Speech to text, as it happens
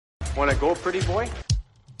Want to go, pretty boy?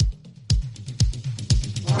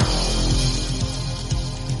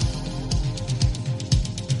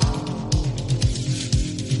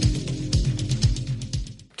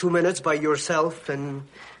 Two minutes by yourself and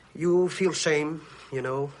you feel shame, you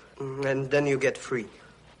know, and then you get free.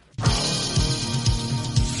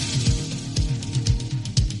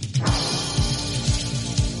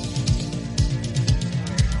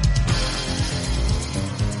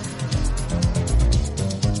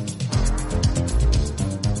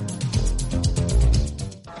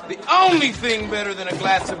 The only thing better than a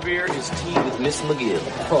glass of beer is tea with Miss McGill.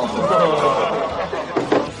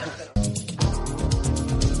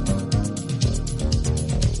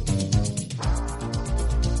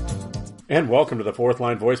 And welcome to the Fourth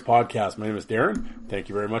Line Voice Podcast. My name is Darren. Thank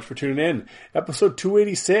you very much for tuning in. Episode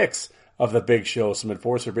 286 of The Big Show, some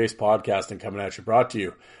enforcer-based podcasting coming at you, brought to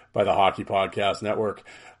you by the Hockey Podcast Network.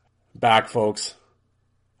 Back, folks.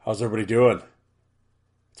 How's everybody doing?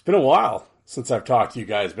 It's been a while since I've talked to you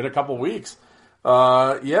guys. It's been a couple weeks.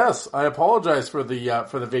 Yes, I apologize for the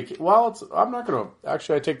vacation. Well, I'm not going to.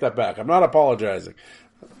 Actually, I take that back. I'm not apologizing.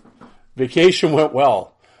 Vacation went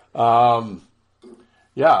well.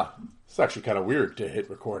 Yeah. It's actually kind of weird to hit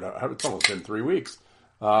record. It's almost been 3 weeks.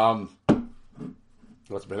 Well,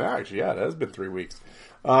 it's been actually, yeah, it has been 3 weeks.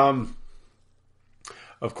 Of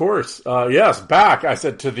course, yes, back. I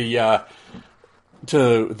said to the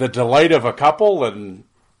delight of a couple and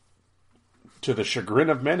to the chagrin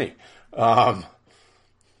of many.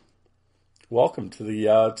 Welcome to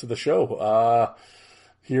the show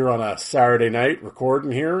here on a Saturday night,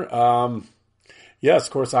 recording here. Yes,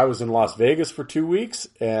 of course, I was in Las Vegas for 2 weeks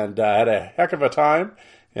and had a heck of a time.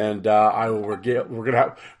 And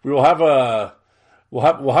we'll have a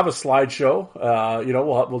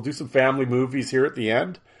slideshow. We'll do some family movies here at the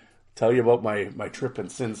end. Tell you about my trip in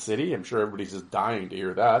Sin City. I'm sure everybody's just dying to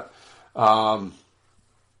hear that. I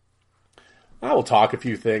will talk a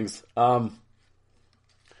few things. I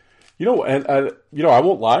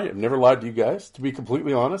won't lie. I've never lied to you guys, to be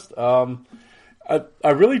completely honest. I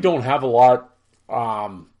really don't have a lot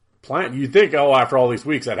planned. You'd think, after all these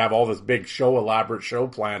weeks, I'd have all this big show, elaborate show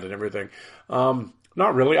planned and everything.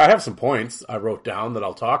 Not really. I have some points I wrote down that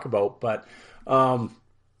I'll talk about, but I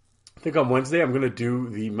think on Wednesday I'm going to do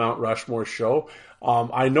the Mount Rushmore show.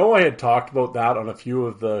 I know I had talked about that on a few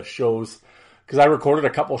of the shows because I recorded a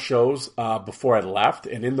couple shows before I left,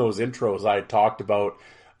 and in those intros I had talked about,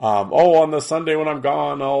 on the Sunday when I'm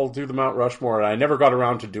gone, I'll do the Mount Rushmore, and I never got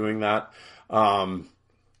around to doing that.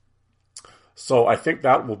 So I think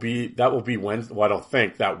that will be Wednesday. Well, I don't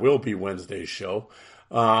think that will be Wednesday's show.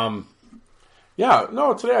 Today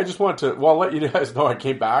I just want to let you guys know I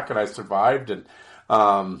came back and I survived, and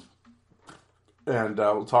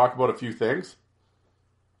we'll talk about a few things.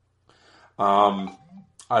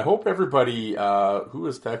 I hope everybody who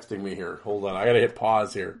is texting me here. Hold on, I got to hit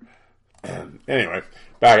pause here. Anyway,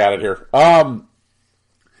 back at it here. I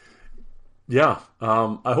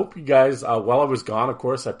hope you guys, while I was gone, of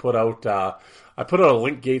course, I put out a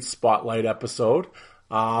Linkgate Spotlight episode.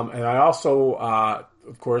 And I also,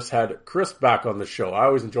 of course, had Chris back on the show. I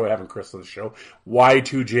always enjoy having Chris on the show.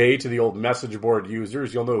 Y2J to the old message board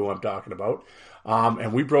users. You'll know who I'm talking about.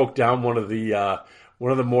 And we broke down one of the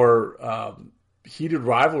more, heated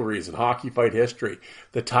rivalries in hockey fight history.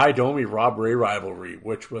 The Ty Domi Rob Ray rivalry,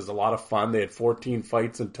 which was a lot of fun. They had 14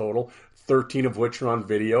 fights in total, 13 of which are on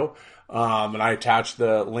video. And I attached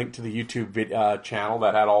the link to the YouTube channel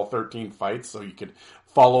that had all 13 fights, so you could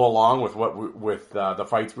follow along with the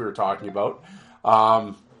fights we were talking about.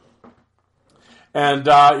 And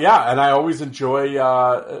I always enjoy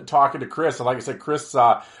talking to Chris. And like I said, Chris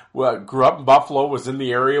grew up in Buffalo, was in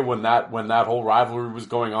the area when that whole rivalry was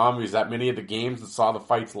going on. He was at many of the games and saw the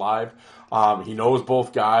fights live. He knows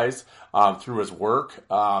both guys through his work.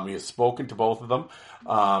 He has spoken to both of them.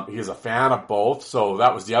 He is a fan of both, so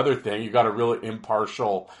that was the other thing. You got a really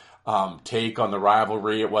impartial take on the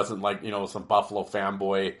rivalry. It wasn't like, some Buffalo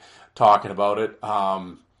fanboy talking about it.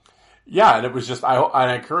 And it was just,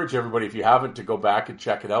 I encourage everybody, if you haven't, to go back and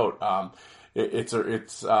check it out. It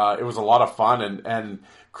was a lot of fun, and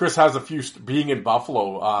Chris has being in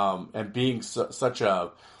Buffalo, and being such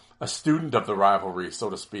a student of the rivalry, so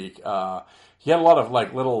to speak. He had a lot of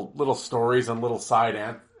little stories and little side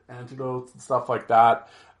anecdotes and stuff like that,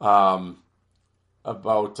 about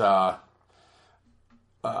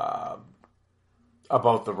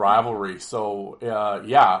the rivalry. So,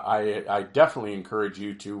 I definitely encourage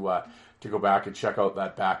you to go back and check out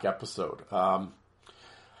that back episode.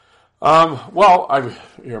 I'm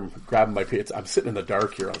grabbing my I'm sitting in the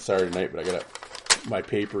dark here on Saturday night, but I got my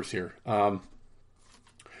papers here.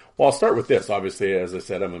 Well, I'll start with this. Obviously, as I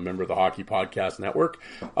said, I'm a member of the Hockey Podcast Network.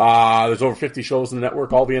 There's over 50 shows in the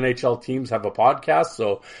network. All the NHL teams have a podcast,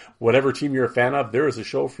 so whatever team you're a fan of, there is a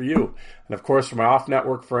show for you. And of course, for my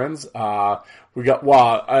off-network friends, we got,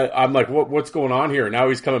 I'm like, what's going on here? Now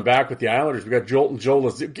he's coming back with the Islanders. We got Joel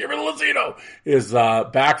Lazino is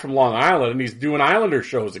back from Long Island, and he's doing Islander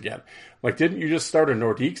shows again. Like, didn't you just start a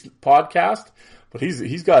Nordiques podcast? But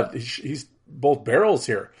he's both barrels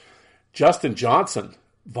here. Justin Johnson,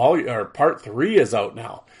 part 3 is out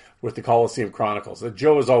now with the Coliseum Chronicles.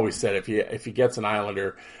 Joe has always said if he gets an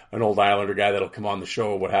old Islander guy that'll come on the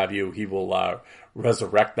show or what have you, he will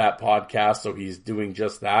resurrect that podcast. So he's doing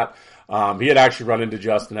just that. He had actually run into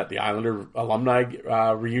Justin at the Islander alumni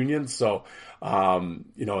reunion. So, and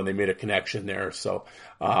they made a connection there. So,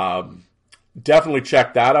 definitely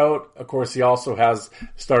check that out. Of course, he also has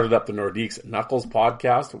started up the Nordiques Knuckles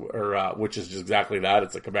podcast, which is just exactly that.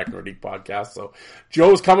 It's a Quebec Nordique podcast. So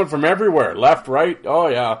Joe's coming from everywhere, left, right. Oh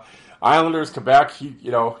yeah, Islanders, Quebec.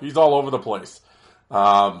 He's all over the place.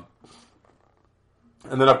 And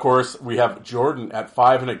then of course we have Jordan at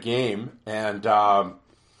 5 in a game, and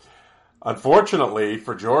unfortunately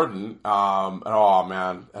for Jordan, and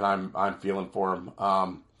I'm feeling for him.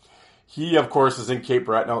 He, of course, is in Cape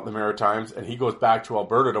Breton out in the Maritimes, and he goes back to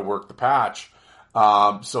Alberta to work the patch.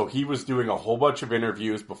 So he was doing a whole bunch of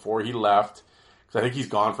interviews before he left, because I think he's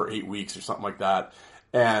gone for 8 weeks or something like that.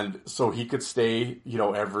 And so he could stay,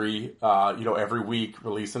 every week,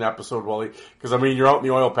 release an episode because you're out in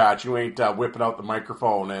the oil patch, you ain't whipping out the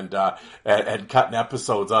microphone and cutting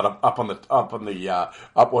episodes up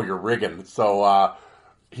while you're rigging. So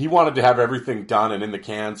he wanted to have everything done and in the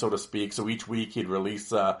can, so to speak. So each week he'd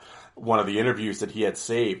release one of the interviews that he had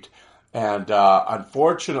saved. And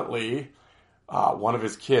unfortunately, one of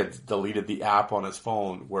his kids deleted the app on his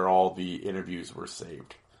phone where all the interviews were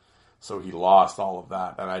saved. So he lost all of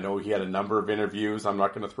that. And I know he had a number of interviews. I'm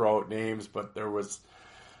not going to throw out names, but there was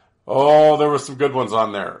some good ones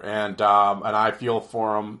on there. And I feel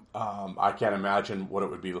for him. I can't imagine what it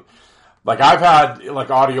would be. Like, I've had,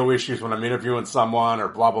 audio issues when I'm interviewing someone or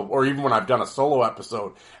blah, blah, or even when I've done a solo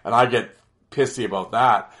episode and I get pissy about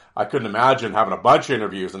that. I couldn't imagine having a bunch of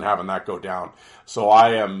interviews and having that go down. So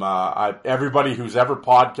I am, everybody who's ever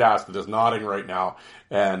podcasted is nodding right now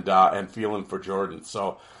and feeling for Jordan.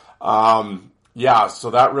 So, so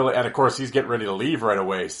that really, and of course he's getting ready to leave right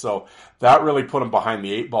away. So that really put him behind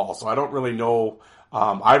the 8 ball. So I don't really know,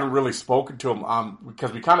 I haven't really spoken to him,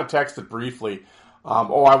 because we kind of texted briefly.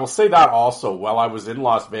 I will say that also, while I was in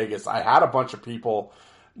Las Vegas, I had a bunch of people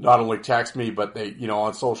not only text me, but they,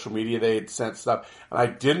 on social media, they had sent stuff, and I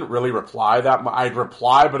didn't really reply that much. I'd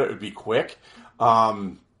reply, but it would be quick,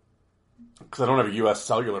 because I don't have a U.S.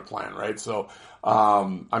 cellular plan, right? So,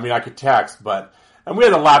 I could text, and we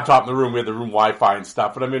had a laptop in the room, we had the room Wi-Fi and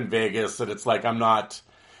stuff, but I'm in Vegas, and it's like, I'm not,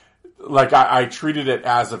 I treated it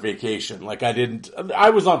as a vacation.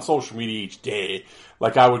 I was on social media each day.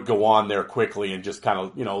 I would go on there quickly and just kind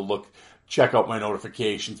of, check out my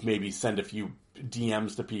notifications, maybe send a few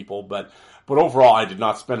DMs to people, but overall, I did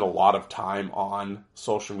not spend a lot of time on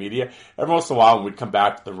social media. Every once in a while, when we'd come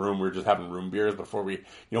back to the room, we were just having room beers before we'd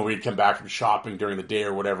come back from shopping during the day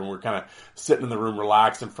or whatever, and we're kind of sitting in the room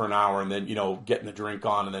relaxing for an hour and then, getting the drink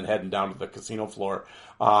on and then heading down to the casino floor.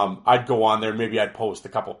 I'd go on there, maybe I'd post a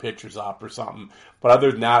couple pictures up or something. But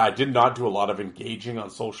other than that, I did not do a lot of engaging on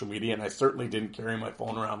social media, and I certainly didn't carry my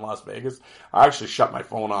phone around Las Vegas. I actually shut my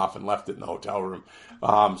phone off and left it in the hotel room.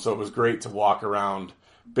 So it was great to walk around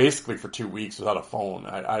basically for 2 weeks without a phone.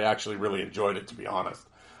 I actually really enjoyed it, to be honest.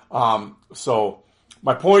 So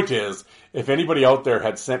my point is, if anybody out there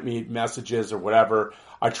had sent me messages or whatever,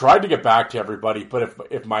 I tried to get back to everybody, but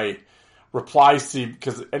if my replies seem,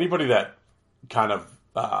 because anybody that kind of,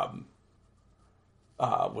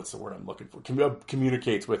 what's the word I'm looking for?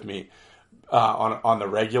 Communicates with me on the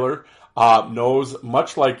regular, knows,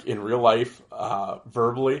 much like in real life,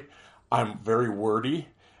 verbally, I'm very wordy,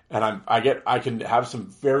 and I can have some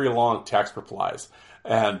very long text replies,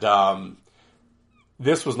 and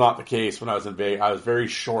this was not the case when I was in Vegas. I was very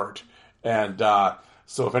short, and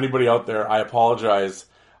so if anybody out there, I apologize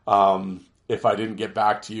if I didn't get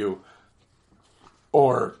back to you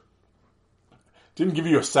or didn't give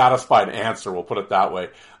you a satisfied answer. We'll put it that way.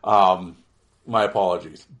 My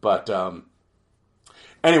apologies, but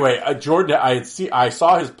anyway, Jordan, I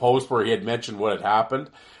saw his post where he had mentioned what had happened.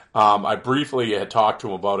 I briefly had talked to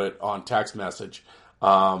him about it on text message,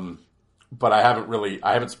 but I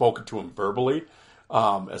haven't spoken to him verbally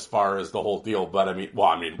as far as the whole deal. But I mean,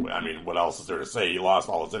 what else is there to say? He lost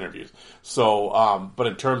all his interviews. So, but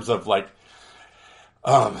in terms of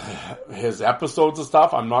his episodes and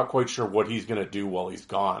stuff, I'm not quite sure what he's going to do while he's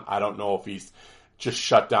gone. I don't know if he's just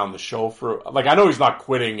shut down the show for, like, I know he's not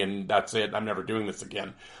quitting and that's it, I'm never doing this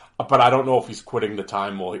again. But I don't know if he's quitting the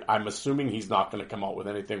time. I'm assuming he's not going to come out with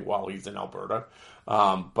anything while he's in Alberta.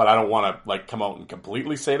 But I don't want to, like, come out and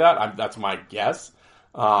completely say that. That's my guess.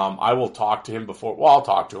 I will talk to him before, well, I'll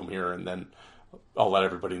talk to him here and then I'll let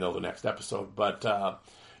everybody know the next episode. But,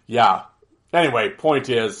 yeah. Anyway, point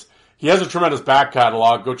is, he has a tremendous back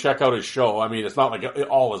catalog. Go check out his show. I mean, it's not like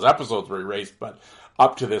all his episodes were erased, but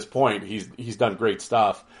up to this point, he's done great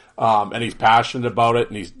stuff. And he's passionate about it.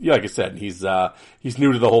 And he's, like I said, he's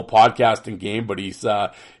new to the whole podcasting game, but he's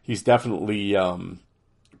definitely,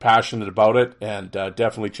 passionate about it and,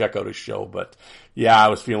 definitely check out his show. But yeah, I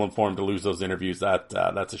was feeling for him to lose those interviews. That's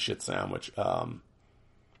a shit sandwich.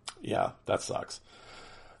 Yeah, that sucks.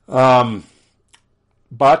 But,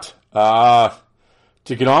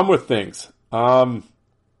 to get on with things, man,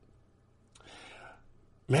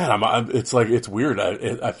 it's weird.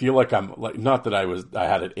 I feel like I'm like, not that I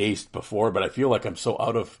had it aced before, but I feel like I'm so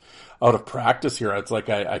out of practice here. It's like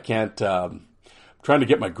I can't, trying to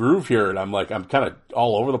get my groove here, and I'm kind of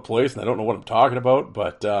all over the place, and I don't know what I'm talking about.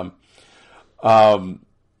 But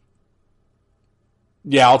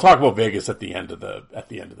yeah, I'll talk about Vegas at the end of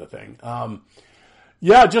the thing.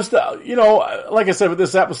 Yeah, just like I said with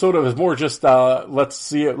this episode, it was more just let's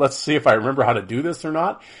see if I remember how to do this or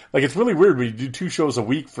not. Like, it's really weird when you do 2 shows a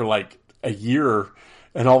week for like a year,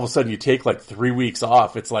 and all of a sudden you take like 3 weeks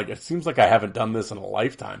off. It's like, it seems like I haven't done this in a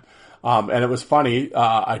lifetime. And it was funny.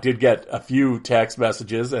 I did get a few text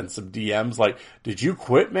messages and some DMs like, "Did you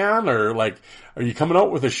quit, man?" Or like, "Are you coming out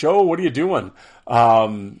with a show? What are you doing?"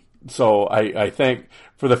 So I thank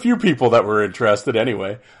for the few people that were interested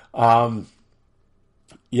anyway.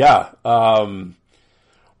 Yeah.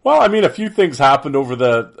 Well, I mean, a few things happened over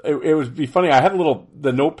it would be funny. I had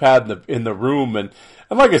the notepad in the room, and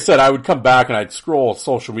like I said, I would come back and I'd scroll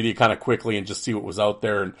social media kind of quickly and just see what was out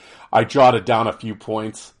there, and I jotted down a few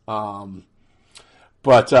points. But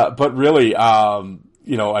really,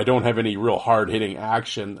 I don't have any real hard hitting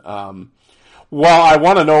action. Well, I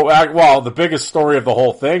want to know, the biggest story of the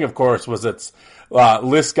whole thing, of course, was it's,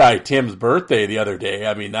 list guy Tim's birthday the other day.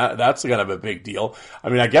 I mean, that's kind of a big deal. I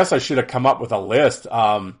mean, I guess I should have come up with a list.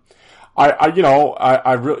 I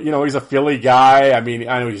really, he's a Philly guy. I mean,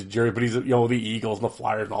 I know he's a Jerry, but he's, the Eagles and the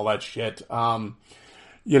Flyers and all that shit. I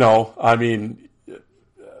mean,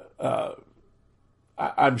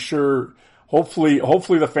 I'm sure, hopefully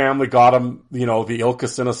the family got him, the Ilka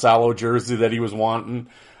Sinisalo jersey that he was wanting,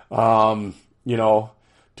 to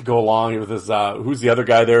go along with his, who's the other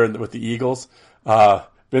guy there with the Eagles?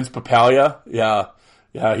 Vince Papaglia. Yeah.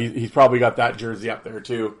 He's probably got that jersey up there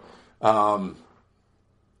too. What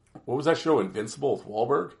was that show? Invincible with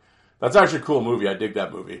Wahlberg? That's actually a cool movie. I dig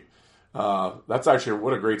that movie. That's actually,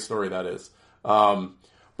 what a great story that is.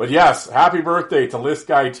 But yes, happy birthday to list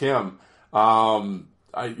guy Tim.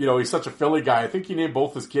 He's such a Philly guy. I think he named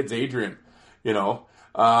both his kids Adrian,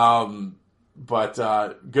 but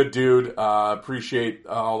good dude. Appreciate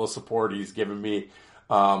all the support he's given me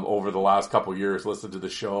over the last couple years. Listened to the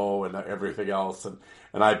show and everything else, and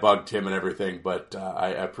I bugged him and everything. But I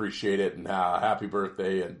appreciate it, and happy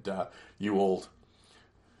birthday, and you old.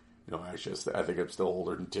 Actually, I think I'm still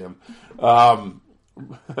older than Tim.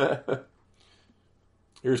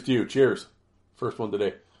 Here's to you. Cheers. First one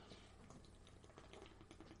today.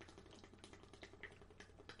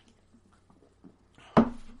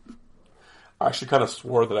 I actually kind of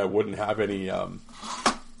swore that I wouldn't have any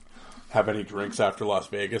drinks after Las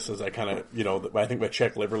Vegas, as I kind of, I think my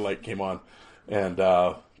Czech liver light came on, and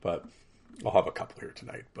but I'll have a couple here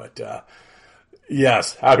tonight. But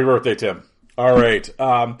yes, happy birthday, Tim. All right,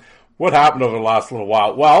 what happened over the last little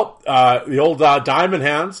while? Well, the old Diamond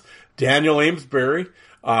Hands, Daniel Amesbury,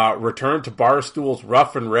 returned to Barstool's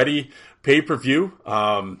Rough and Ready pay-per-view.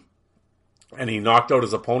 And he knocked out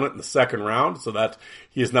his opponent in the second round, so that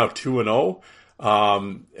he is now 2-0.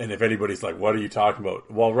 And if anybody's like, what are you talking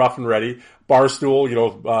about? Well, Rough and Ready, Barstool,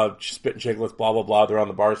 Spit and Chicklets, blah, blah, blah. They're on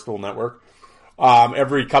the Barstool network.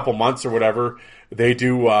 Every couple months or whatever, they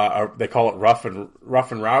do, they call it Rough and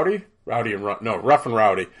Rowdy? Rough and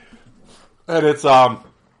Rowdy. And it's,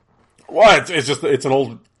 it's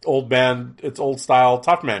an old man, it's old style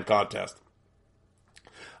tough man contest.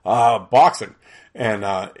 Boxing.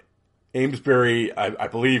 And, Amesbury, I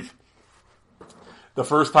believe the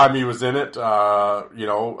first time he was in it,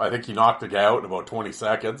 I think he knocked the guy out in about 20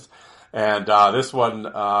 seconds. And this one,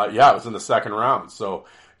 it was in the second round. So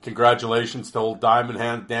congratulations to old Diamond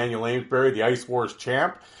Hand Daniel Amesbury, the Ice Wars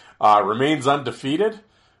champ. Remains undefeated.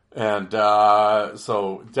 And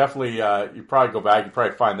so definitely, you probably go back. You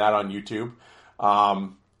probably find that on YouTube.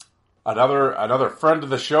 Another friend of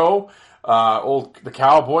the show, the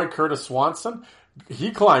Cowboy Curtis Swanson.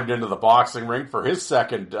 He climbed into the boxing ring for his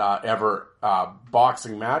second ever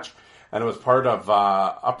boxing match, and it was part of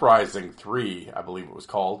Uprising 3, I believe it was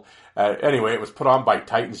called. Anyway, it was put on by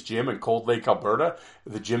Titans Gym in Cold Lake, Alberta,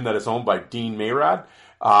 the gym that is owned by Dean Mayrad.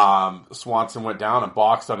 Swanson went down and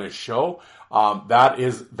boxed on his show. That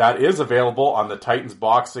is available on the Titans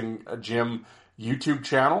Boxing Gym YouTube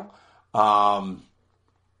channel. And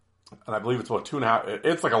I believe it's about 2.5.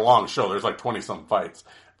 It's like a long show. There's like 20-some fights.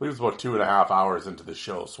 I believe it's about 2.5 hours into the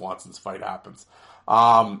show. Swanson's fight happens.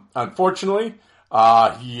 Unfortunately,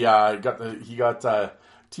 he got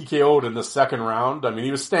TKO'd in the second round. I mean,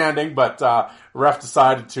 he was standing, but ref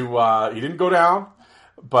decided to. He didn't go down,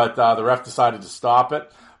 but the ref decided to stop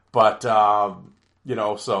it. But so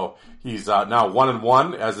he's now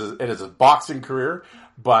 1-1 in his boxing career.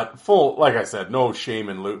 But like I said, no shame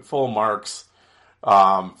in loot. Full marks.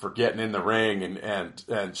 For getting in the ring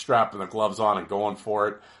and strapping the gloves on and going for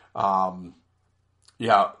it.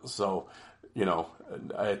 So,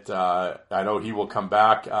 I know he will come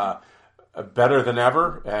back, better than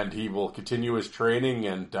ever, and he will continue his training.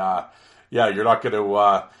 And, you're not going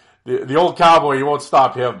to, the old Cowboy, you won't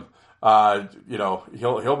stop him.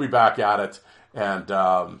 He'll be back at it. And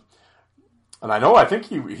I think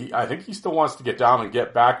he still wants to get down and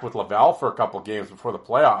get back with Laval for a couple games before the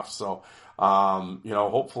playoffs. So,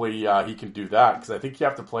 hopefully he can do that, because I think you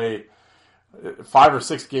have to play 5 or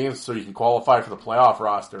 6 games so you can qualify for the playoff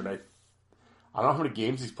roster. And I don't know how many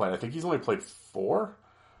games he's played. I think he's only played 4.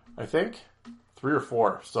 I think 3 or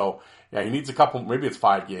 4. So yeah, he needs a couple. Maybe it's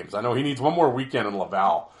 5 games. I know he needs one more weekend in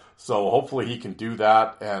Laval. So hopefully he can do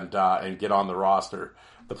that and get on the roster,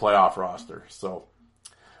 the playoff roster. So,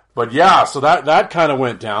 but yeah, so that kind of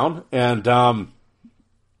went down, and of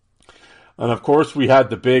course we had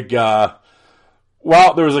the big. There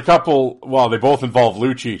was a couple. Well, they both involve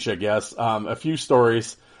Lucic, I guess. A few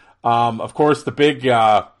stories. Of course, the big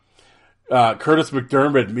Curtis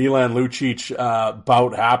McDermott, Milan Lucic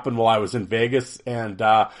bout happened while I was in Vegas, and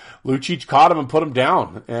Lucic caught him and put him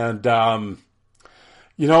down. And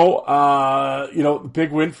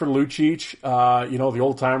big win for Lucic. The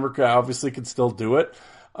old timer obviously can still do it.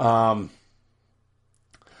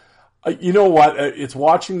 You know what? It's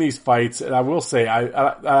watching these fights, and I will say,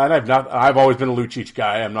 I've always been a Lucic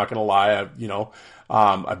guy. I'm not going to lie.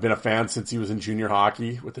 I've been a fan since he was in junior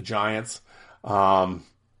hockey with the Giants, and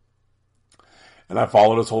I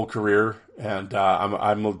followed his whole career. And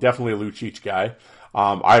I'm definitely a Lucic guy.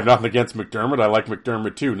 I have nothing against McDermott. I like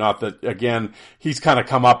McDermott too. Not that, again, he's kind of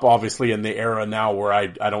come up obviously in the era now where I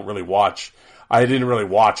don't really watch. I didn't really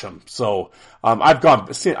watch him. So,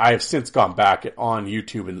 I have since gone back on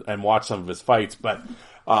YouTube and watched some of his fights, but,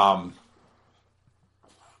 I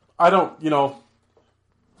know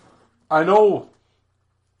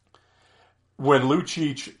when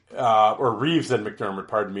Lucic, or Reeves and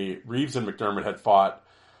McDermott had fought,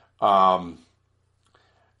 I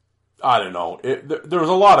don't know. There was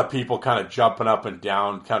a lot of people kind of jumping up and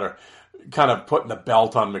down, kind of putting the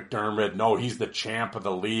belt on McDermott. No, he's the champ of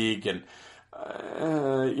the league. And,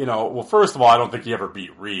 well, first of all, I don't think he ever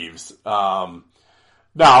beat Reeves.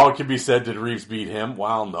 Now, it can be said, did Reeves beat him?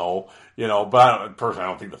 Well, no, but personally, I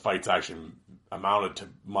don't think the fights actually amounted to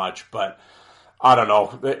much, but I don't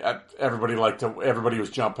know. Everybody was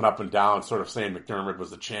jumping up and down, sort of saying McDermott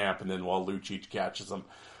was the champ, and then, Lucic catches him.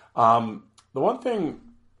 The one thing,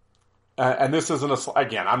 and this isn't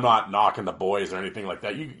again, I'm not knocking the boys or anything like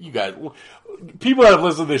that. You guys, people that have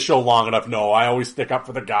listened to this show long enough know I always stick up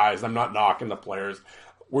for the guys. I'm not knocking the players.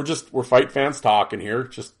 We're fight fans talking here.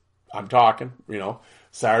 I'm talking,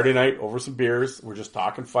 Saturday night over some beers. We're just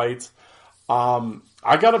talking fights.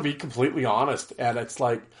 I gotta be completely honest. And it's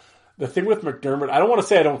like, the thing with McDermott, I don't want to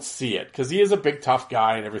say I don't see it, because he is a big tough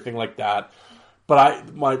guy and everything like that.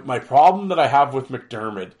 But my problem that I have with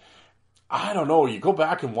McDermott, I don't know. You go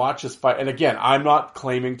back and watch his fight, and again, I'm not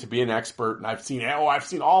claiming to be an expert, and I've seen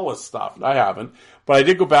all his stuff. I haven't, but I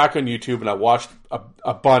did go back on YouTube and I watched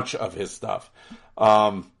a bunch of his stuff.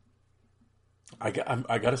 I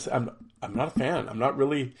gotta say, I'm not a fan. I'm not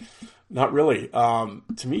really. To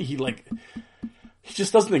me, he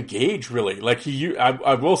just doesn't engage really.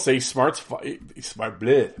 I will say, smart.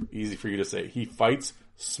 Easy for you to say. He fights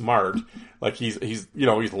smart.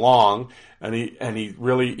 He's long, and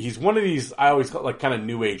he's one of these, I always call kind of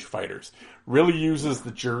new age fighters. Really uses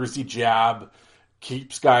the Jersey jab,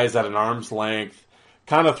 keeps guys at an arm's length,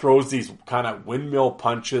 kind of throws these kind of windmill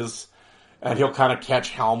punches, and he'll kind of catch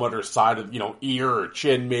helmet or side of, ear or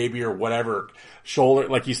chin maybe or whatever, shoulder,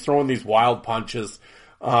 like he's throwing these wild punches.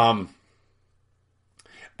 And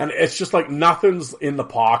it's just like nothing's in the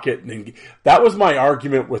pocket. And that was my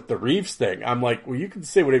argument with the Reeves thing. I'm like, well, you can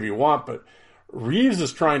say whatever you want, but Reeves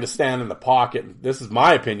is trying to stand in the pocket. This is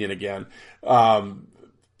my opinion again. Well,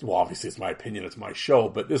 obviously it's my opinion. It's my show,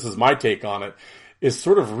 but this is my take on it. Is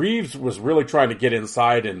sort of Reeves was really trying to get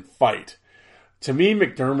inside and fight. To me,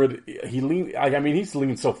 McDermott, he's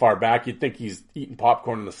leaned so far back, you'd think he's eating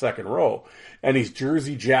popcorn in the second row. And he's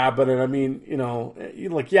jersey jabbing,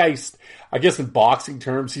 and he's, I guess in boxing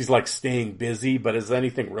terms, he's like staying busy, but is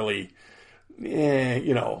anything really,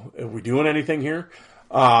 are we doing anything here?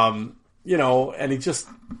 And he just,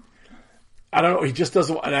 I don't know, he just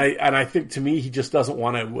doesn't, and I think to me, he just doesn't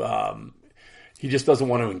want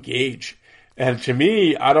to engage. And to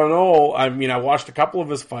me, I don't know. I mean, I watched a couple of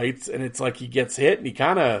his fights, and it's like he gets hit, and he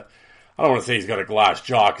kind of, I don't want to say he's got a glass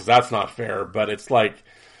jaw, because that's not fair, but it's like,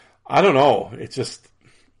 I don't know. It's just,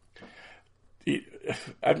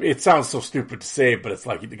 it sounds so stupid to say, but it's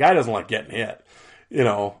like the guy doesn't like getting hit,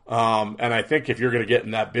 and I think if you're going to get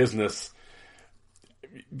in that business,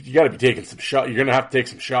 you got to be taking some shots. You're going to have to take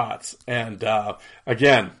some shots. And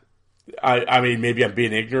again, I mean, maybe I'm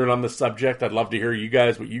being ignorant on this subject. I'd love to hear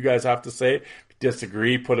what you guys have to say. If you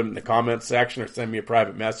disagree, put them in the comment section or send me a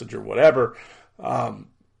private message or whatever. That's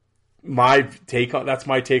my take on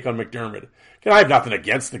McDermott. I have nothing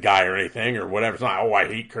against the guy or anything or whatever. It's not, I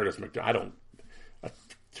hate Curtis McDermott.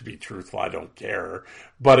 To be truthful, I don't care.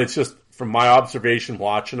 But it's just from my observation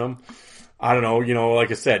watching him, I don't know, like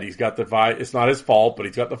I said, he's got the visor. It's not his fault, but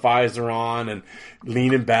he's got the visor on and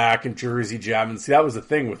leaning back and jersey jabbing. See, that was the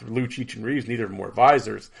thing with Lucic and Reeves. Neither of them wore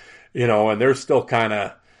visors, and they're still kind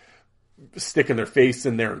of sticking their face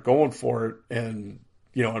in there and going for it. And,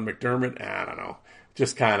 and McDermott, I don't know,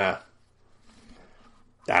 just kind of,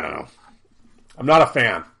 I don't know. I'm not a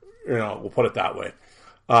fan, we'll put it that way.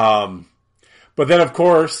 But then, of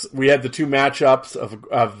course, we had the two matchups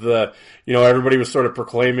of the, everybody was sort of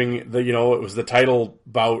proclaiming it was the title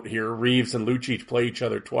bout here. Reeves and Lucic play each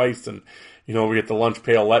other twice, and, we get the lunch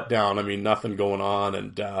pail letdown. I mean, nothing going on.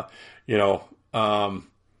 And, now I'm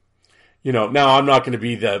not going to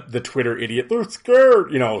be the Twitter idiot. They're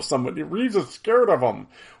scared, somebody, Reeves is scared of them.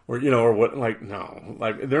 Or, or what, no,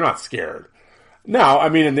 they're not scared. Now, I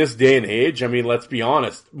mean, in this day and age, I mean, let's be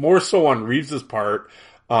honest, more so on Reeves's part,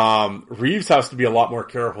 Reeves has to be a lot more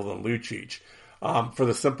careful than Lucic. For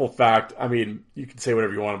the simple fact, I mean, you can say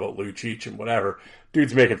whatever you want about Lucic and whatever.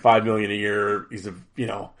 Dude's making $5 million a year.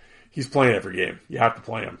 He's playing every game. You have to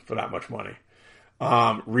play him for that much money.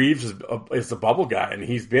 Reeves is a bubble guy, and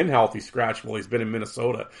he's been healthy scratch while he's been in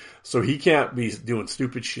Minnesota. So he can't be doing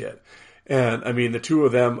stupid shit. And I mean, the two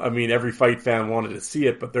of them, I mean, every fight fan wanted to see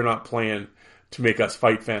it, but they're not playing to make us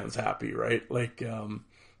fight fans happy, right? Like,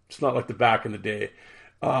 it's not like the back in the day.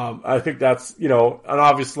 I think that's, and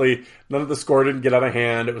obviously none of the score didn't get out of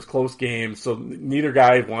hand. It was close game. So neither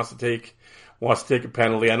guy wants to take a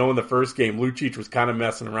penalty. I know in the first game, Lucic was kind of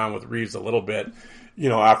messing around with Reeves a little bit,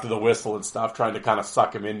 after the whistle and stuff, trying to kind of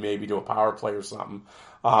suck him in maybe to a power play or something.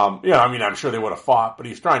 I mean, I'm sure they would have fought, but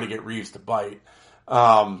he's trying to get Reeves to bite,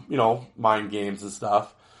 mind games and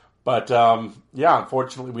stuff. But,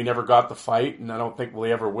 unfortunately we never got the fight, and I don't think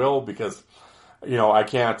we ever will because, I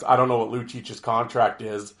don't know what Lucic's contract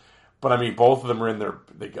is, but I mean, both of them are in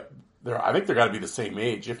I think they're got to be the same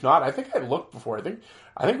age. If not, I think I looked before. I think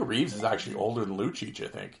Reeves is actually older than Lucic, I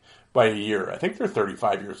think, by a year. I think they're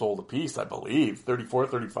 35 years old apiece, I believe. 34,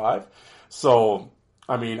 35. So,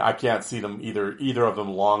 I mean, I can't see them either of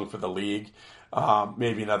them long for the league.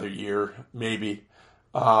 Maybe another year, maybe.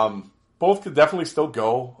 Both could definitely still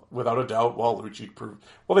go, without a doubt. Well, Lucic proved,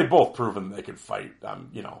 they both proven they could fight, and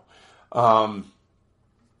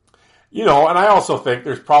I also think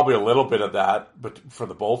there's probably a little bit of that, but for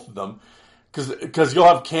the both of them, because you'll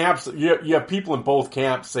have camps, you have people in both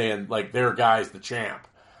camps saying like their guy's the champ,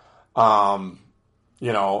 and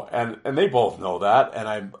they both know that,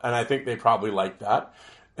 and I think they probably like that,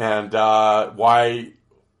 and why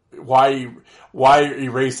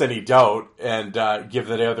erase any doubt and give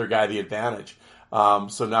the other guy the advantage?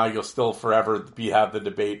 So now you'll still forever have the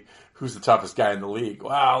debate. Who's the toughest guy in the league?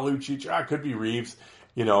 Wow, Lucic, could be Reeves,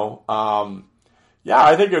 I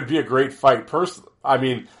think it would be a great fight. I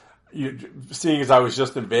mean, seeing as I was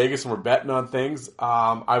just in Vegas and we're betting on things,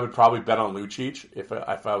 I would probably bet on Lucic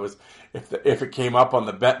if it came up on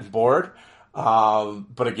the betting board.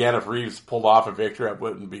 But again, if Reeves pulled off a victory, I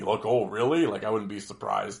wouldn't be like, oh, really? Like, I wouldn't be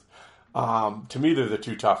surprised. To me, they're the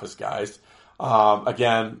two toughest guys.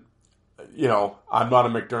 Again, I'm not a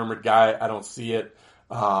McDermott guy. I don't see it.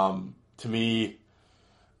 To to me,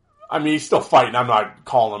 I mean, he's still fighting. I'm not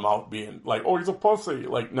calling him out being like, oh, he's a pussy.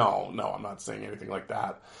 Like, no, I'm not saying anything like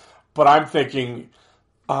that. But I'm thinking,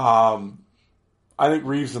 I think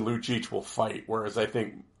Reeves and Lucic will fight, whereas I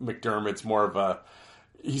think McDermott's more of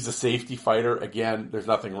he's a safety fighter. Again, there's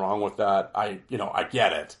nothing wrong with that. I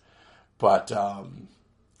get it. But I'm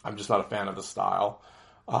just not a fan of the style.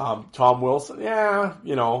 Tom Wilson, yeah,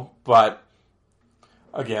 but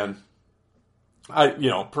again,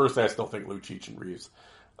 personally, I still think Lucic and Reeves.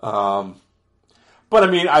 But I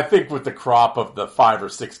mean, I think with the crop of the 5 or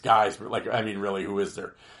 6 guys, really, who is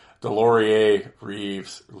there? Delorier,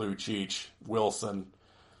 Reeves, Lucic, Wilson,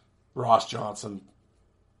 Ross Johnson,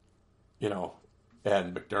 and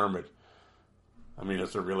McDermott. I mean,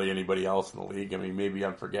 is there really anybody else in the league? I mean, maybe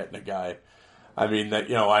I'm forgetting a guy. I mean, I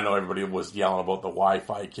know everybody was yelling about the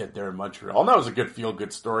Wi-Fi kid there in Montreal. And that was a good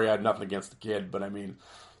feel-good story. I had nothing against the kid, but I mean,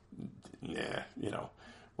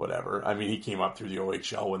 whatever. I mean, he came up through the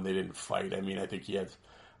OHL when they didn't fight. I mean, what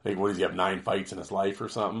does he have, 9 fights in his life or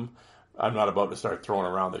something? I'm not about to start throwing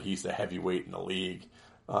around that he's the heavyweight in the league.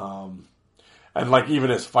 And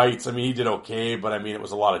even his fights, I mean, he did okay, but I mean, it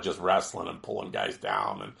was a lot of just wrestling and pulling guys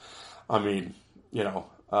down. And I mean,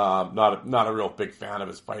 not a real big fan of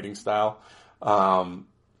his fighting style.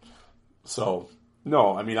 So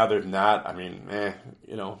no, I mean, other than that, I mean, there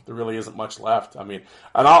really isn't much left. I mean,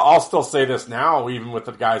 and I'll still say this now, even with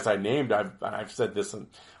the guys I named, I've said this on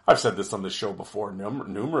the show before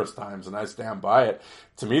numerous times, and I stand by it.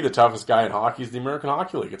 To me, the toughest guy in hockey is the American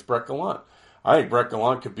Hockey League. It's Brett Gallant. I think Brett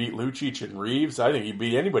Gallant could beat Lucic and Reeves. I think he'd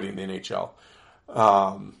beat anybody in the NHL.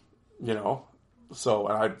 So,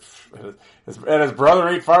 and his brother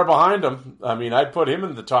ain't far behind him. I mean, I'd put him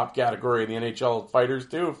in the top category of the NHL fighters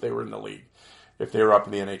too if they were in the league, if they were up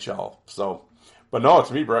in the NHL. So, but no,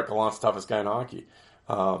 to me, Brett Gallant's the toughest guy in hockey.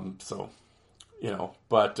 You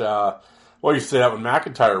say that when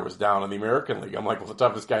McIntyre was down in the American League. I'm like, well, the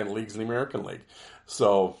toughest guy in the league is in the American League.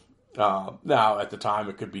 So, now at the time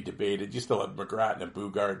it could be debated. You still had McGrattan and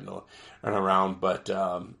Bugard and around, but,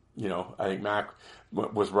 I think Mac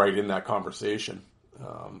was right in that conversation.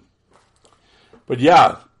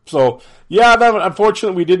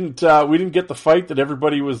 Unfortunately we didn't get the fight that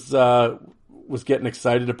everybody was getting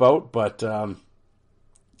excited about, but,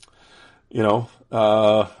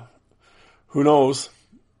 who knows?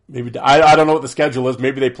 Maybe I don't know what the schedule is.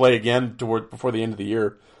 Maybe they play again before the end of the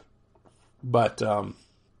year, but,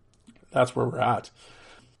 that's where we're at.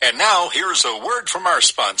 And now here's a word from our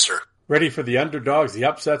sponsor. Ready for the underdogs, the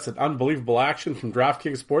upsets, and unbelievable action from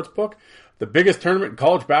DraftKings Sportsbook? The biggest tournament in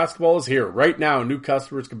college basketball is here. Right now, new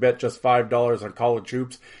customers can bet just $5 on college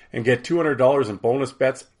hoops and get $200 in bonus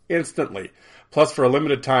bets instantly. Plus, for a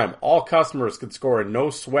limited time, all customers can score a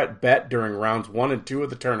no-sweat bet during rounds 1 and 2 of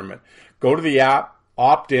the tournament. Go to the app,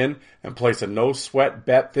 opt in, and place a no-sweat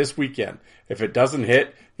bet this weekend. If it doesn't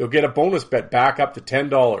hit, you'll get a bonus bet back up to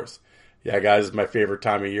 $10. Yeah, guys, it's my favorite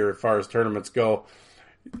time of year as far as tournaments go.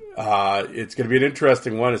 It's going to be an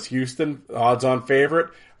interesting one. Is Houston odds-on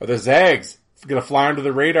favorite? Or the Zags going to fly under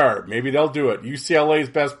the radar? Maybe they'll do it. UCLA's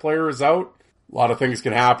best player is out. A lot of things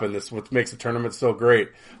can happen. This is what makes the tournament so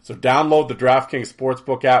great. So download the DraftKings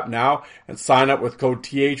Sportsbook app now and sign up with code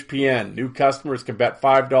THPN. New customers can bet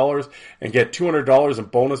 $5 and get $200 in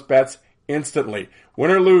bonus bets instantly.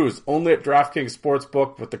 Win or lose, only at DraftKings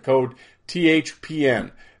Sportsbook with the code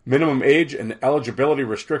THPN. Minimum age and eligibility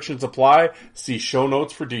restrictions apply. See show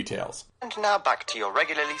notes for details. And now back to your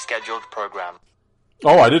regularly scheduled program.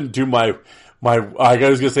 Oh, I didn't do my I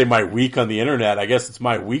was going to say my week on the internet. I guess it's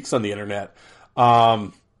my weeks on the internet. I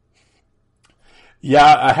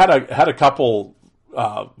had a couple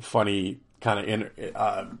funny kind of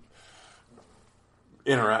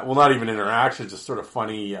not even interactions, just sort of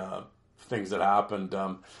funny things that happened.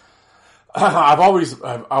 I've always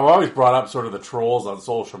brought up sort of the trolls on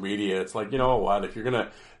social media. It's like, you know what, if you're gonna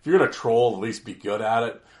troll, at least be good at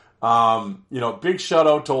it. Big shout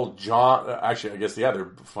out to old John. Actually, I guess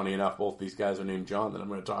they're funny enough. Both these guys are named John that I'm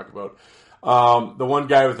going to talk about. The one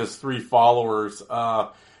guy with his 3 followers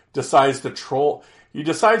decides to troll. He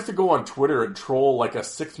decides to go on Twitter and troll like a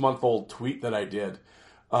 6-month-old tweet that I did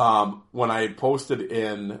when I had posted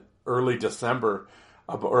in early December,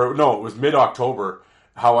 it was mid-October.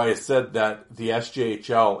 How I said that the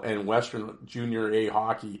SJHL and Western Junior A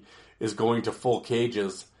hockey is going to full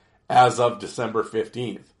cages as of December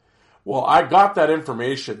 15th. Well, I got that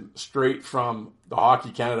information straight from the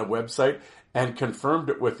Hockey Canada website and confirmed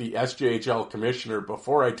it with the SJHL commissioner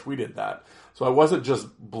before I tweeted that. So I wasn't just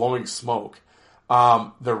blowing smoke.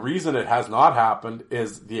 The reason it has not happened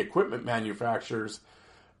is the equipment manufacturers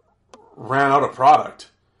ran out of product.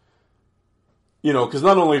 You know, because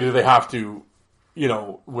not only do they have to, you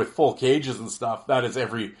know, with full cages and stuff, that is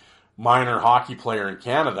every minor hockey player in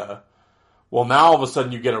Canada. Well, now all of a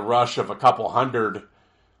sudden you get a rush of a couple hundred,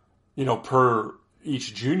 you know, per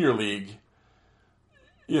each junior league,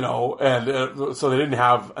 you know, and so they didn't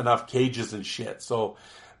have enough cages and shit. So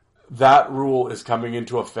that rule is coming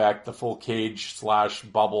into effect, the full cage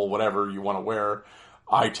 / bubble, whatever you want to wear,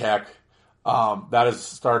 iTech, that is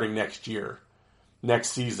starting next year.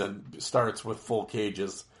 Next season starts with full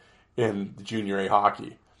cages in the junior A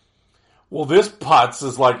hockey. Well, this putz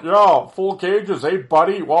is like, yo, full cages, hey,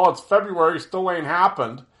 buddy, well, it's February, still ain't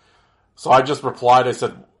happened. So I just replied, I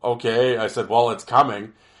said, okay. I said, well, it's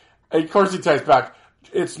coming. And of course he types back,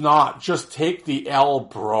 it's not, just take the L,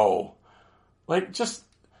 bro. Like, just,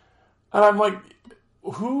 and I'm like,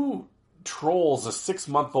 who trolls a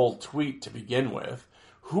 6-month-old tweet to begin with?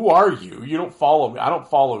 Who are you? You don't follow me. I don't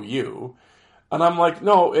follow you. And I'm like,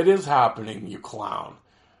 no, it is happening, you clown.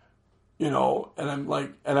 You know, and I'm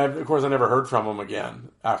like, and of course I never heard from him again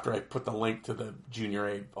after I put the link to the junior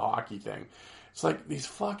A hockey thing. It's like, these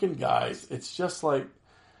fucking guys, it's just like,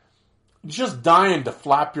 just dying to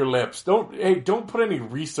flap your lips. Don't put any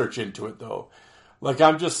research into it though. Like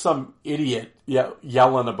I'm just some idiot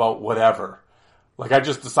yelling about whatever. Like I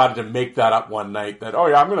just decided to make that up one night that, oh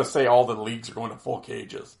yeah, I'm going to say all the leagues are going to full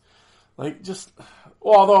cages. Like just,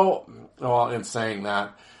 well, in saying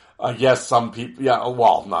that, yes, some people, yeah,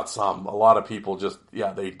 well, not some, a lot of people just,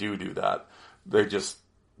 yeah, they do that. They just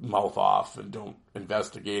mouth off and don't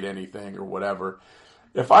investigate anything or whatever.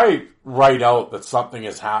 If I write out that something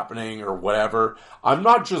is happening or whatever, I'm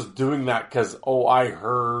not just doing that because, I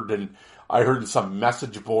heard in some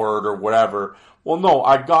message board or whatever. Well, no,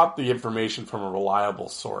 I got the information from a reliable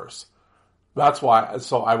source. That's why,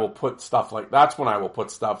 so I will put stuff like, that's when I will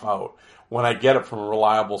put stuff out. When I get it from a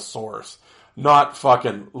reliable source. Not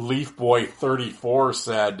fucking Leaf Boy 34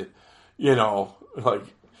 said, you know, like,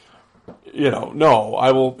 you know, no,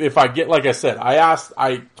 I will, if I get, like I said,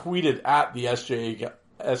 I tweeted at the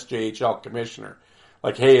SJHL commissioner,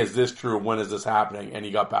 like, hey, is this true? When is this happening? And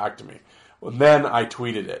he got back to me. Well, then I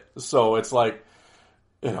tweeted it. So it's like,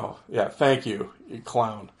 you know, yeah, thank you, you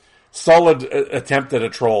clown. Solid attempt at a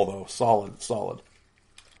troll, though. Solid.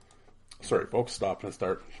 Sorry, folks, stopping and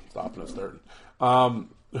starting.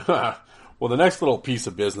 Well, the next little piece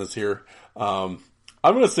of business here, I'm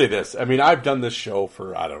going to say this. I mean, I've done this show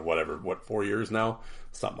for, 4 years now?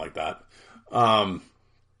 Something like that. And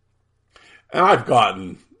I've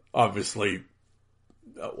gotten, obviously,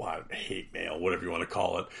 hate mail, whatever you want to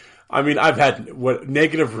call it. I mean, I've had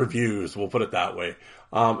negative reviews, we'll put it that way.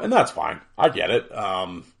 And that's fine. I get it.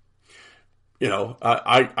 You know,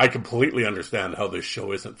 I completely understand how this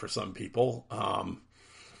show isn't for some people.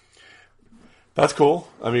 That's cool.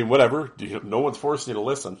 I mean, whatever. No one's forcing you to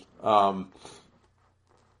listen. And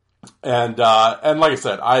like I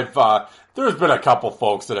said, there's been a couple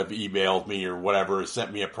folks that have emailed me or whatever,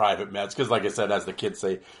 sent me a private message. Cause like I said, as the kids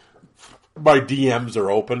say, my DMs are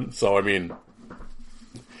open. So, I mean,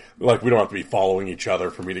 like we don't have to be following each other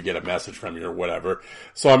for me to get a message from you or whatever.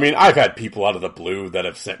 So, I mean, I've had people out of the blue that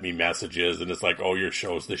have sent me messages and it's like, oh, your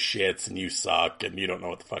show's the shits and you suck and you don't know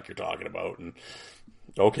what the fuck you're talking about. And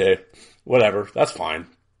okay, whatever. That's fine.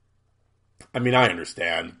 I mean, I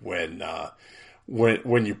understand when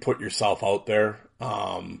you put yourself out there,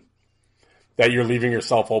 that you're leaving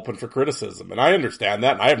yourself open for criticism. And I understand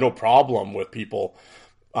that. And I have no problem with people,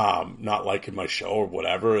 not liking my show or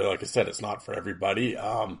whatever. Like I said, it's not for everybody.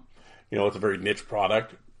 You know, it's a very niche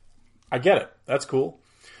product. I get it. That's cool.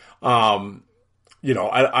 You know,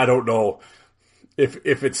 I don't know if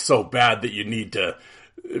it's so bad that you need to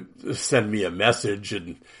send me a message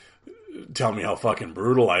and tell me how fucking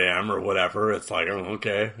brutal I am or whatever. It's like, oh,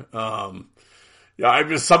 okay. Yeah, I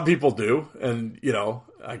mean, some people do. And, you know,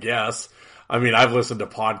 I guess, I mean, I've listened to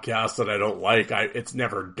podcasts that I don't like. It's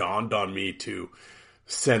never dawned on me to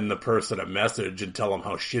send the person a message and tell them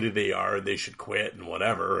how shitty they are and they should quit and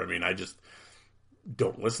whatever. I mean, I just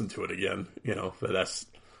don't listen to it again, you know, but that's,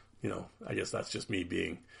 you know, I guess that's just me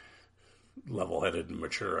being level-headed and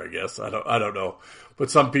mature, I guess. I don't know.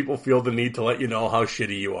 But some people feel the need to let you know how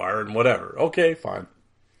shitty you are and whatever. Okay, fine.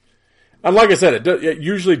 And like I said, it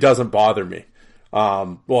usually doesn't bother me.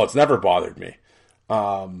 Well, it's never bothered me.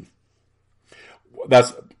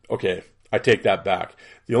 That's, okay, I take that back.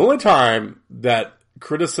 The only time that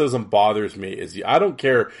criticism bothers me is, I don't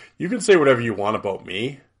care. You can say whatever you want about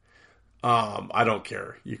me. I don't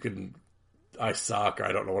care. I suck, or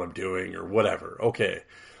I don't know what I'm doing, or whatever. Okay.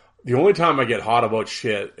 The only time I get hot about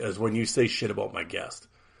shit is when you say shit about my guest.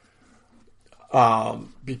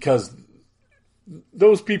 Because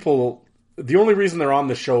those people the only reason they're on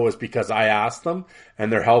the show is because I asked them,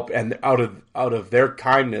 and their help, and out of their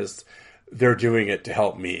kindness, they're doing it to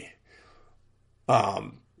help me.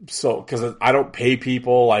 So, because I don't pay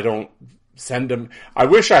people, I don't send them. I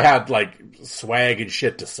wish I had like swag and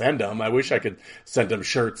shit to send them. I wish I could send them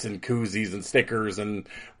shirts and koozies and stickers and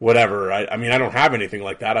whatever. I mean, I don't have anything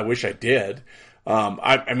like that. I wish I did.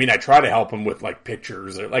 I mean, I try to help them with like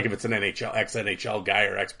pictures, or like if it's an ex-NHL guy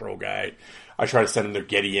or ex-pro guy, I try to send them their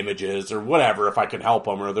Getty images or whatever if I can help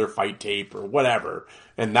them, or their fight tape or whatever.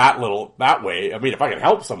 And that way, I mean, if I can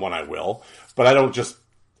help someone, I will. But I don't just,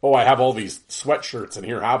 I have all these sweatshirts and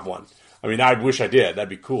here, have one. I mean, I wish I did. That'd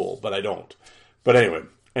be cool, but I don't. But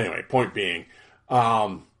anyway, point being,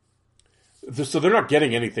 so they're not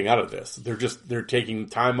getting anything out of this. They're taking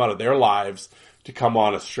time out of their lives to come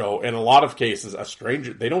on a show. In a lot of cases, a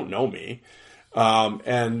stranger, they don't know me,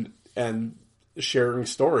 and sharing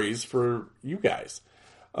stories for you guys.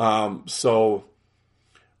 So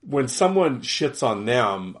when someone shits on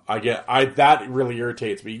them, that really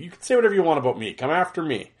irritates me. You can say whatever you want about me. Come after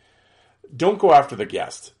me. Don't go after the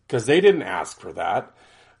guest, because they didn't ask for that.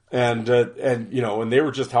 And they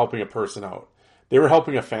were just helping a person out. They were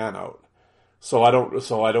helping a fan out. So I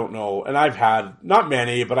don't know. And I've had, not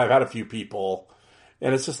many, but I've had a few people,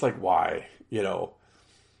 and it's just like, why,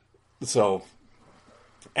 So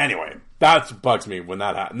anyway, that bugs me when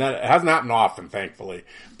that happens. That hasn't happened often, thankfully,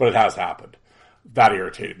 but it has happened. That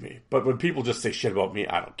irritated me. But when people just say shit about me,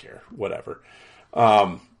 I don't care. Whatever.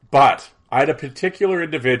 But I had a particular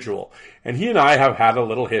individual, and he and I have had a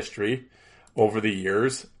little history over the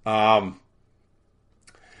years. And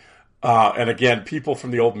again, people from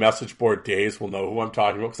the old message board days will know who I'm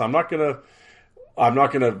talking about, because I'm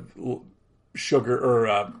not gonna sugar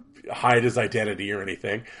or hide his identity or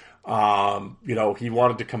anything. He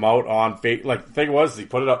wanted to come out on the thing was, he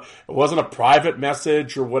put it up. It wasn't a private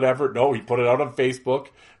message or whatever. No, he put it out on Facebook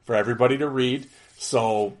for everybody to read.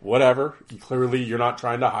 So whatever, clearly you're not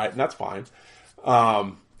trying to hide, and that's fine.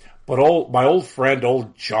 But my old friend,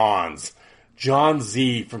 old John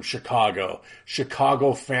Z from Chicago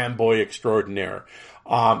fanboy extraordinaire.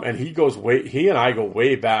 And he and I go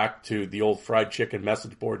way back to the old fried chicken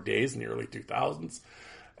message board days in the early 2000s.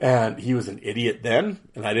 And he was an idiot then,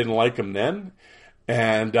 and I didn't like him then.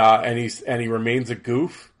 And he remains a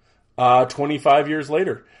goof, 25 years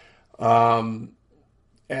later.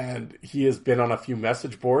 And he has been on a few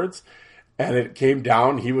message boards, and it came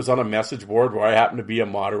down, he was on a message board where I happened to be a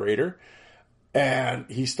moderator, and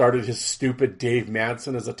he started his stupid Dave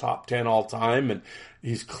Manson as a top 10 all time, and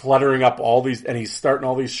he's cluttering up all these, and he's starting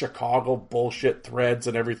all these Chicago bullshit threads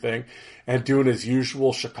and everything, and doing his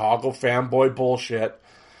usual Chicago fanboy bullshit.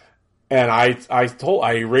 And I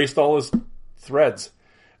erased all his threads.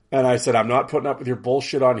 And I said, I'm not putting up with your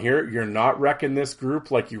bullshit on here. You're not wrecking this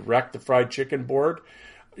group like you wrecked the fried chicken board.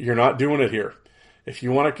 You're not doing it here. If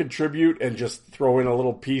you want to contribute and just throw in a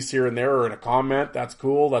little piece here and there or in a comment, that's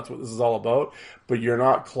cool. That's what this is all about. But you're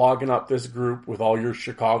not clogging up this group with all your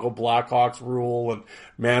Chicago Blackhawks rule and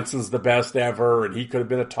Manson's the best ever and he could have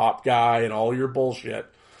been a top guy and all your bullshit.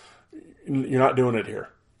 You're not doing it here.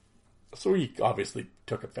 So he obviously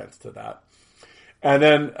took offense to that. And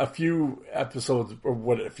then a few episodes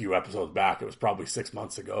back, it was probably 6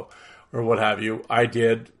 months ago or what have you, I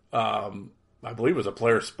did, I believe it was a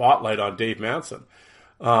player spotlight on Dave Manson.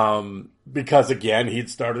 Because again, he'd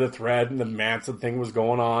started a thread and the Manson thing was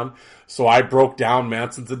going on. So I broke down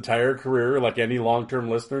Manson's entire career, like any long-term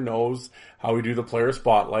listener knows how we do the player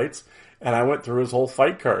spotlights. And I went through his whole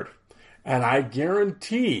fight card. And I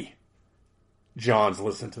guarantee John's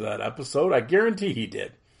listened to that episode. I guarantee he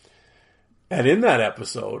did. And in that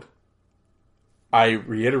episode, I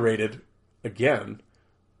reiterated again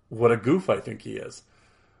what a goof I think he is.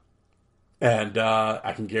 And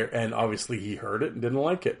and obviously he heard it and didn't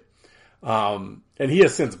like it. And he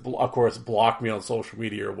has since, of course, blocked me on social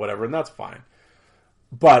media or whatever, and that's fine.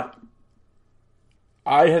 But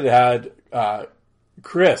I had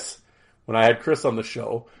Chris, when I had Chris on the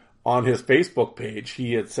show, on his Facebook page,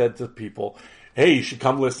 he had said to people, hey, you should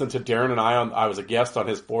come listen to Darren and I was a guest on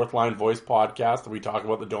his Fourth Line Voice podcast, and we talk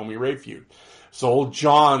about the Domi Ray feud. So old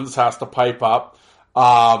Johns has to pipe up.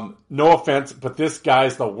 No offense, but this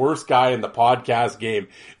guy's the worst guy in the podcast game.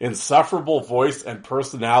 Insufferable voice and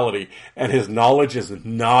personality, and his knowledge is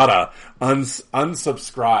nada.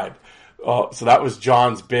 Unsubscribe. So that was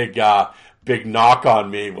John's big knock on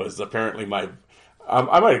me, was apparently my,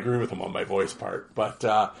 I might agree with him on my voice part, but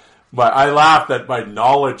I laughed that my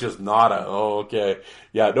knowledge is nada. Oh, okay.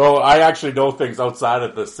 Yeah, no, I actually know things outside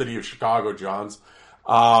of the city of Chicago, Johns.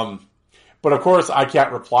 But of course, I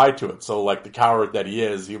can't reply to it. So, like the coward that he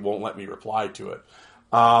is, he won't let me reply to it.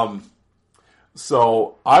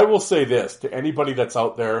 So I will say this to anybody that's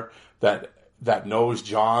out there that knows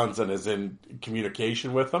Johns and is in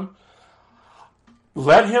communication with him.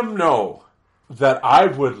 Let him know that I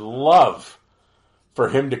would love for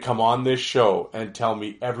him to come on this show and tell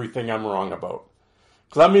me everything I'm wrong about.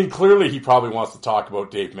 Because, I mean, clearly he probably wants to talk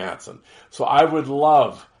about Dave Manson. So I would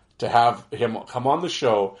love to have him come on the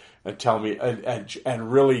show and tell me,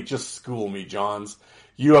 and really just school me, Johns.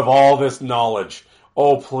 You have all this knowledge.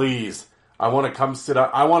 Oh, please. I want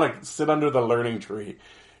to sit under the learning tree.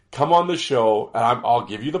 Come on the show, and I'll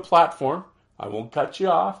give you the platform. I won't cut you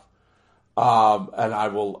off. And I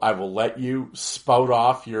will let you spout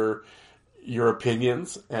off your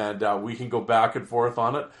opinions, and we can go back and forth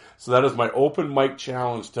on it. So that is my open mic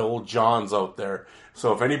challenge to old Johns out there.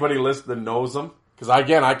 So if anybody listening knows him, because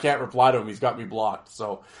again, I can't reply to him. He's got me blocked.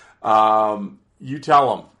 So you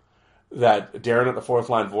tell him that Darren at the Fourth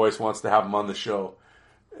Line Voice wants to have him on the show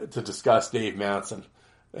to discuss Dave Manson,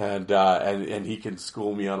 and he can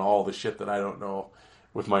school me on all the shit that I don't know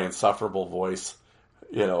with my insufferable voice.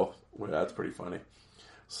 You know, that's pretty funny.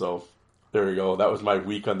 So there you go. That was my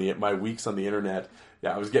weeks on the internet.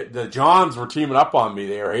 Yeah, the Johns were teaming up on me.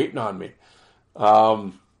 They were hating on me.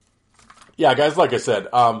 Yeah, guys, like I said,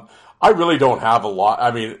 I really don't have a lot.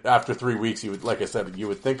 I mean, after 3 weeks, you would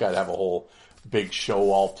think I'd have a whole big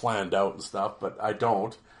show all planned out and stuff, but I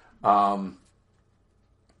don't.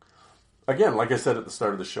 Again, like I said at the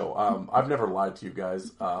start of the show, I've never lied to you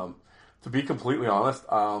guys. To be completely honest,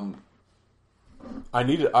 I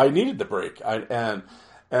needed the break. I've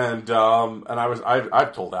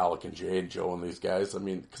told Alec and Jay and Joe and these guys. I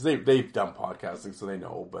mean, because they've done podcasting, so they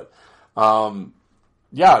know. But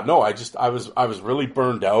yeah, no, I was really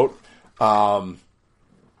burned out. Kind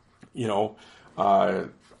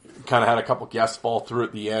of had a couple guests fall through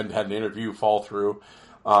at the end. Had an interview fall through.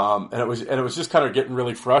 And it was just kind of getting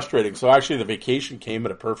really frustrating. So actually the vacation came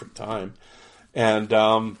at a perfect time. And,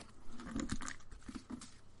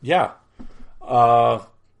 yeah.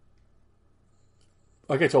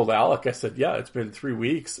 Like I told Alec, I said, yeah, it's been 3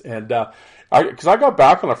 weeks. And, cause I got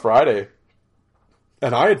back on a Friday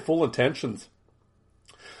and I had full intentions,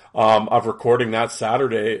 of recording that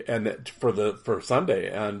Saturday and for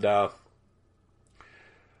Sunday. And,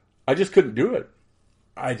 I just couldn't do it.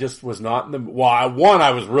 I just was not in the... Well, I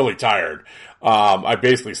was really tired. I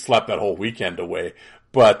basically slept that whole weekend away.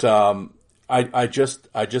 But I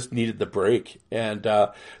just needed the break. And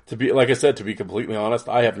to be completely honest,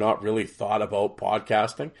 I have not really thought about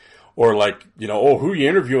podcasting. Or who are you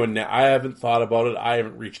interviewing now? I haven't thought about it. I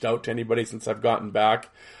haven't reached out to anybody since I've gotten back.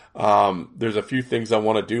 There's a few things I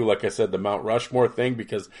want to do. Like I said, the Mount Rushmore thing,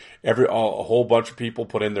 because a whole bunch of people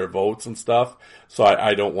put in their votes and stuff. So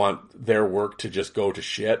I don't want their work to just go to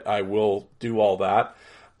shit. I will do all that.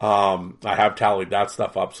 I have tallied that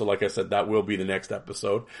stuff up. So like I said, that will be the next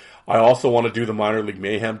episode. I also want to do the Minor League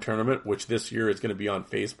Mayhem tournament, which this year is going to be on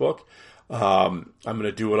Facebook. I'm going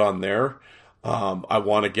to do it on there. I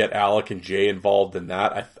want to get Alec and Jay involved in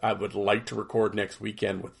that. I would like to record next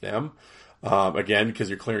weekend with them. Again, because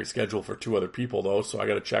you're clearing schedule for 2 other people though, so I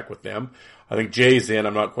got to check with them. I think Jay's in.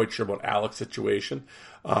 I'm not quite sure about Alec's situation.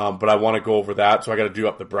 But I want to go over that. So I got to do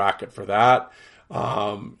up the bracket for that.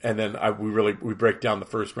 And then we break down the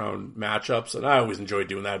first round matchups, and I always enjoy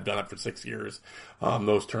doing that. I've done it for 6 years,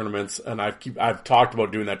 those tournaments, and I've talked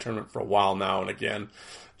about doing that tournament for a while now, and again,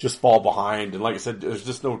 just fall behind. And like I said, there's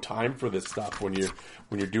just no time for this stuff when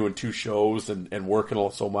you're doing 2 shows and working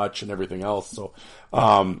so much and everything else. So,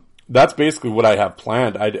 that's basically what I have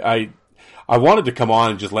planned. I wanted to come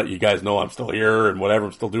on and just let you guys know I'm still here and whatever.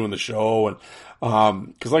 I'm still doing the show. And,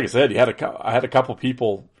 cause like I said, I had a couple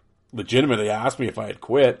people legitimately ask me if I had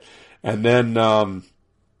quit. And then, I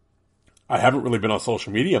haven't really been on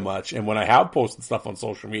social media much. And when I have posted stuff on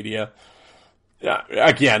social media,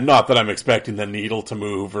 again, not that I'm expecting the needle to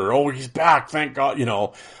move or, oh, he's back. Thank God,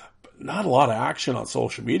 not a lot of action on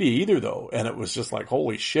social media either though. And it was just like,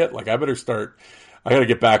 holy shit, like I got to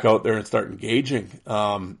get back out there and start engaging.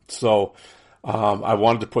 So I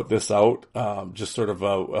wanted to put this out, just sort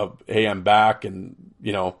of hey, I'm back, and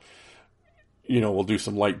we'll do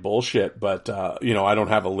some light bullshit, but I don't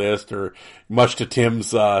have a list, or much to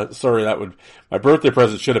Tim's. My birthday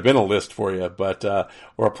present should have been a list for you, but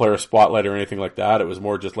or a player spotlight or anything like that. It was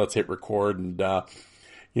more just let's hit record and let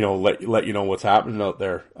you know what's happening out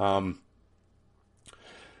there.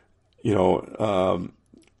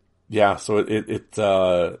 Yeah, so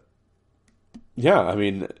I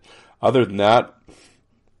mean, other than that,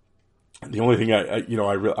 the only thing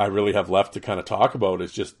I really have left to kind of talk about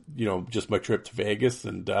is just my trip to Vegas,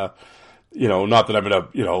 and not that I'm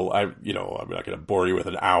not going to bore you with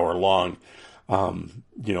an hour long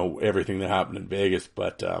everything that happened in Vegas.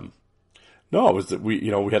 But no, it was that we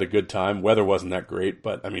had a good time. Weather wasn't that great,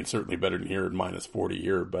 but I mean, certainly better than here at -40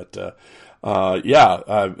 here. But the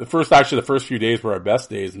first few days were our best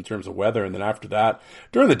days in terms of weather, and then after that,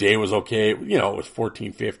 during the day was okay. It was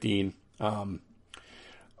 14, 15.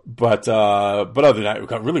 But other than that, it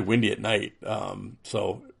got really windy at night.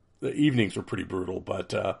 So the evenings were pretty brutal,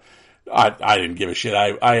 but I didn't give a shit.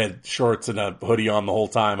 I had shorts and a hoodie on the whole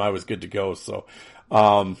time. I was good to go. So,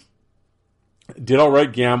 did all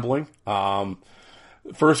right gambling.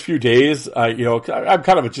 First few days, I'm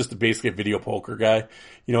kind of just basically a video poker guy.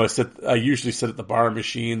 I usually sit at the bar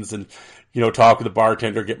machines and, talk with the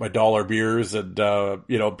bartender, get my dollar beers and,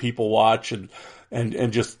 people watch and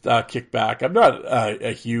just kick back. I'm not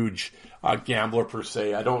a huge gambler per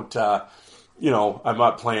se. I don't, I'm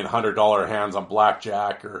not playing $100 hands on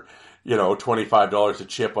blackjack or, $25 a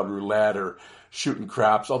chip on roulette or shooting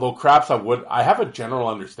craps. Although craps, I have a general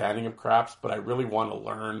understanding of craps, but I really want to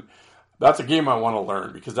learn. That's a game I want to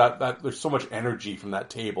learn because that there's so much energy from that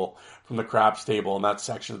table, from the craps table and that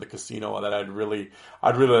section of the casino that I'd really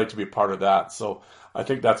like to be a part of that. So I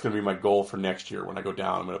think that's going to be my goal for next year when I go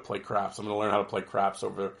down. I'm going to play craps. I'm going to learn how to play craps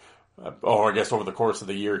over the course of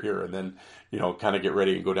the year here, and then kind of get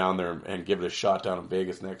ready and go down there and give it a shot down in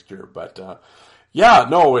Vegas next year. But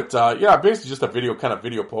basically just a video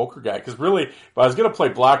poker guy. Because really, if I was going to play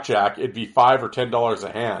blackjack, it'd be $5 or $10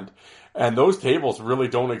 a hand. And those tables really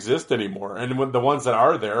don't exist anymore. And when the ones that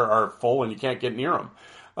are there are full and you can't get near them,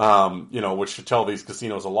 which should tell these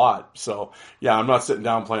casinos a lot. So, yeah, I'm not sitting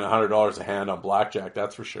down playing $100 a hand on blackjack,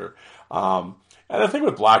 that's for sure. And the thing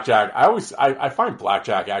with blackjack, I find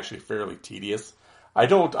blackjack actually fairly tedious. I'm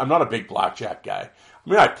not a big blackjack guy. I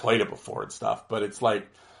mean, I played it before and stuff, but it's like,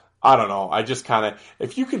 I don't know. I just kind of,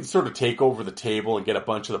 if you can sort of take over the table and get a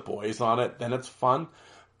bunch of the boys on it, then it's fun.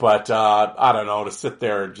 But, I don't know, to sit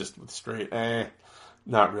there just with straight,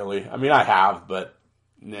 not really. I mean, I have, but,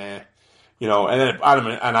 nah. And then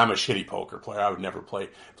I'm a shitty poker player. I would never play.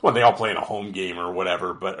 It's one thing I'll play in a home game or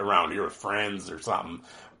whatever, but around here with friends or something.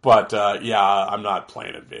 But, I'm not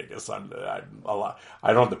playing in Vegas. I don't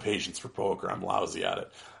have the patience for poker. I'm lousy at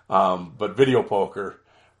it. But video poker,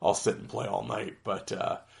 I'll sit and play all night. But,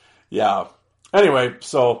 Anyway,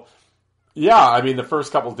 so... Yeah, I mean, the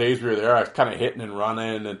first couple of days we were there, I was kind of hitting and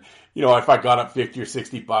running, and, if I got up $50 or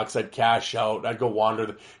 $60, I'd cash out, I'd go wander,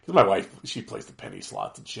 because my wife, she plays the penny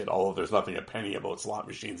slots and shit, although there's nothing a penny about slot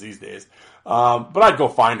machines these days. But I'd go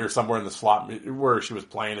find her somewhere in the slot, where she was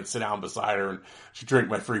playing, and sit down beside her, and she'd drink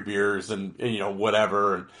my free beers, and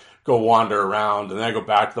whatever, and go wander around, and then I'd go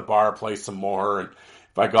back to the bar, play some more, and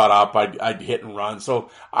if I got up, I'd hit and run. So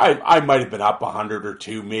I might have been up 100 or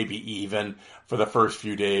 2, maybe even, for the first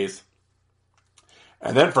few days.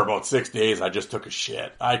 And then for about 6 days, I just took a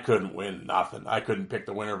shit. I couldn't win nothing. I couldn't pick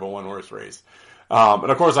the winner of a one-horse race. And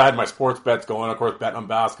of course, I had my sports bets going. Of course, betting on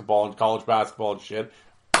basketball and college basketball and shit.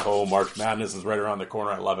 Oh, March Madness is right around the corner.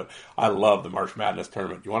 I love it. I love the March Madness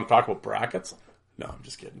tournament. You want to talk about brackets? No, I'm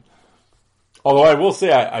just kidding. Although I will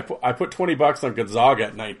say, I put $20 on Gonzaga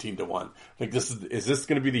at 19-1. I think is this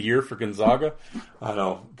going to be the year for Gonzaga? I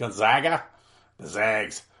know. Gonzaga? The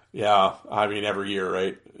Zags. Yeah, I mean, every year,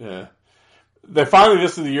 right? Yeah. This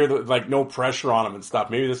is the year that, like, no pressure on them and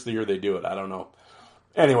stuff. Maybe this is the year they do it. I don't know.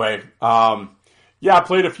 Anyway, I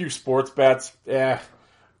played a few sports bets.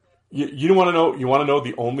 You want to know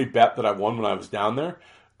the only bet that I won when I was down there?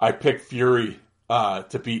 I picked Fury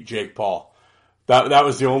to beat Jake Paul. That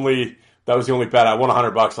was the only bet. I won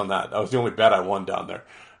 $100 on that. That was the only bet I won down there.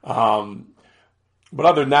 But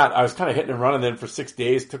other than that, I was kind of hitting and running. Then for 6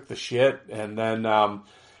 days, took the shit, and then it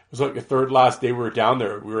was like the third last day we were down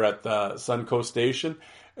there. We were at the Suncoast Station,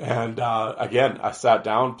 and again, I sat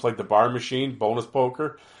down, played the bar machine, bonus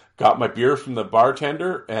poker, got my beer from the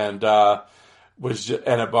bartender, and I put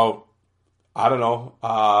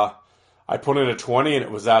in a 20, and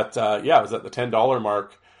it was at the $10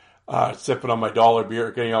 mark. Sipping on my dollar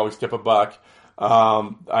beer, getting always tip $1.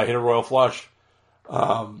 I hit a royal flush.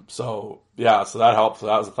 So that helped. So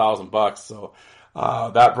that was $1,000. So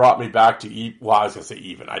that brought me back to I was gonna say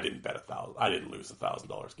even. I didn't bet $1,000. I didn't lose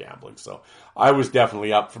 $1,000 gambling. So I was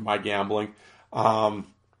definitely up for my gambling. And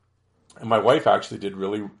my wife actually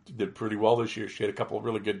did pretty well this year. She had a couple of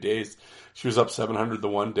really good days. She was up 700 the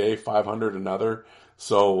one day, 500 another.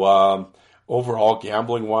 So overall,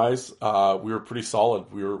 gambling wise, we were pretty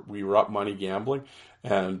solid. We were up money gambling,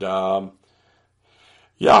 and other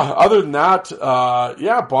than that,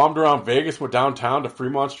 bombed around Vegas, went downtown to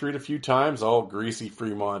Fremont Street a few times. Oh, greasy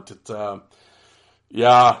Fremont. I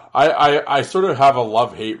sort of have a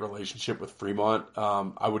love-hate relationship with Fremont.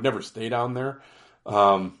 I would never stay down there.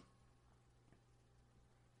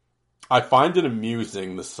 I find it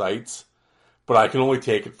amusing, the sights, but I can only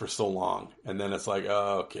take it for so long. And then it's like,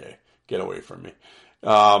 oh, okay, get away from me.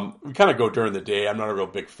 We kind of go during the day. I'm not a real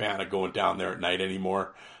big fan of going down there at night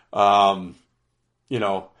anymore. You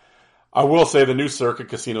know, I will say the new Circuit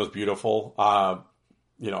Casino is beautiful.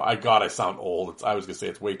 You know, I sound old. I was going to say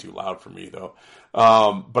it's way too loud for me, though.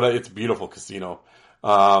 But it's a beautiful casino.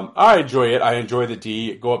 I enjoy it. I enjoy the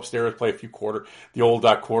D. Go upstairs, play a few the old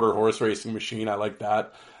quarter horse racing machine. I like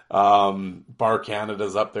that. Bar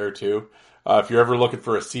Canada's up there, too. If you're ever looking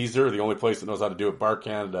for a Caesar, the only place that knows how to do it, Bar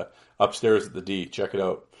Canada, upstairs at the D. Check it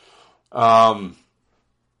out.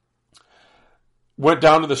 Went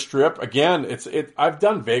down to the Strip. Again, I've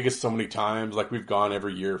done Vegas so many times. Like, we've gone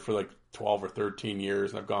every year for like 12 or 13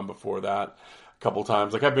 years, and I've gone before that a couple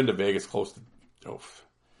times. Like, I've been to Vegas close to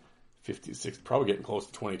 50, 60, probably getting close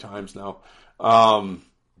to 20 times now.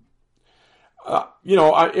 You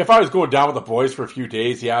know, if I was going down with the boys for a few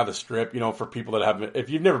days, yeah, the Strip, you know, for people that haven't,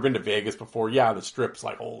 if you've never been to Vegas before, yeah, the Strip's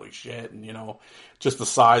like, holy shit. And, you know, just the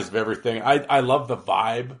size of everything. I love the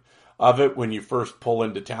vibe of it when you first pull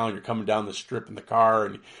into town. You're coming down the Strip in the car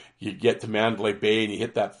and you get to Mandalay Bay and you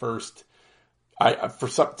hit that first,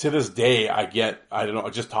 to this day, I don't know,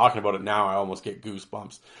 just talking about it now, I almost get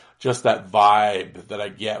goosebumps. Just that vibe that I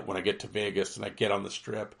get when I get to Vegas and I get on the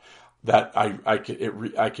Strip, that I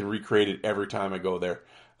can recreate it every time I go there.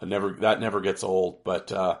 That never gets old.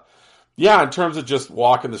 But yeah, in terms of just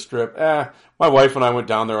walking the Strip, my wife and I went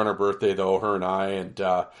down there on her birthday, though, her and I, and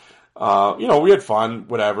you know, we had fun,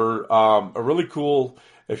 whatever. A really cool,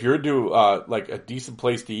 if you're into like a decent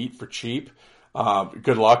place to eat for cheap,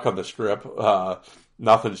 good luck on the Strip.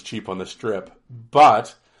 Nothing's cheap on the Strip,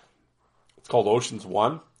 but it's called Oceans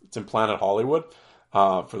One. It's in Planet Hollywood.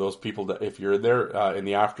 For those people that, if you're there in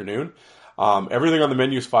the afternoon, everything on the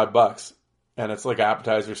menu is $5, and it's like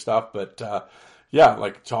appetizer stuff. But yeah,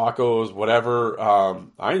 like tacos, whatever.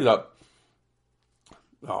 I ended up,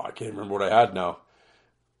 I can't remember what I had now.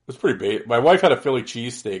 It was pretty bait. My wife had a Philly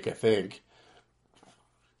cheesesteak, I think.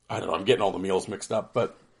 I don't know. I'm getting all the meals mixed up,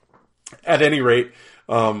 but at any rate,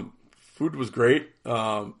 food was great.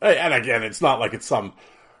 And again, it's not like it's some,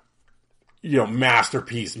 you know,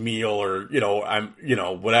 masterpiece meal or, you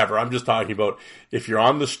know, whatever. I'm just talking about if you're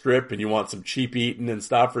on the Strip and you want some cheap eating and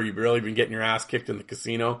stuff, or you've really been getting your ass kicked in the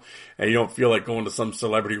casino and you don't feel like going to some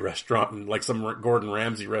celebrity restaurant and like some Gordon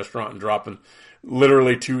Ramsay restaurant and dropping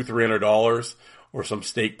literally $200-$300, or some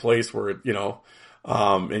steak place where, you know,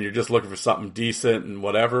 and you're just looking for something decent and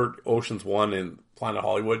whatever, Oceans One in Planet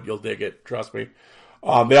Hollywood, you'll dig it. Trust me.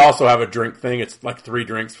 They also have a drink thing. It's like 3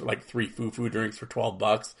 drinks for like 3 foo drinks for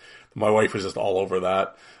 $12. My wife was just all over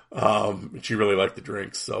that. She really liked the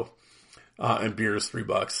drinks. So, and beer is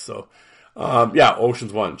 $3. So, yeah,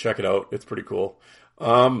 Oceans One, check it out. It's pretty cool.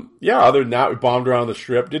 Yeah, other than that, we bombed around the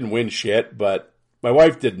Strip, didn't win shit, but my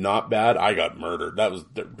wife did not bad. I got murdered. That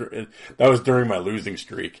was during my losing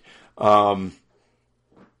streak. But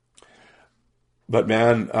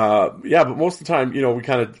man, yeah, but most of the time, you know, we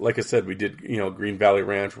kind of, like I said, we did, you know, Green Valley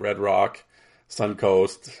Ranch, Red Rock,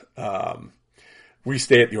 Suncoast. We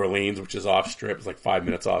stay at the Orleans, which is off strip. It's like 5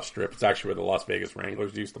 minutes off strip. It's actually where the Las Vegas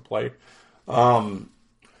Wranglers used to play.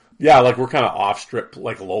 Yeah, like we're kind of off strip,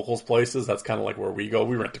 like locals places. That's kind of like where we go.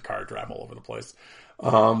 We rent a car, drive all over the place.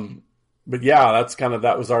 But yeah,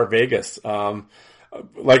 that was our Vegas.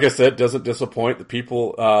 Like I said, doesn't disappoint the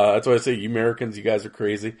people. That's why I say, you Americans, you guys are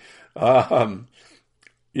crazy.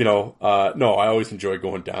 You know, no, I always enjoy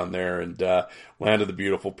going down there and, land of the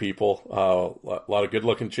beautiful people. A lot of good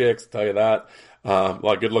looking chicks, I'll tell you that. A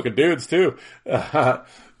lot of good looking dudes too.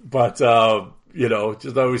 But, you know,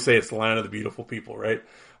 just always say it's the land of the beautiful people, right?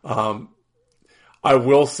 I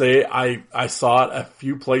will say I saw it a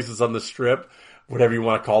few places on the Strip, whatever you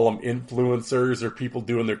want to call them, influencers or people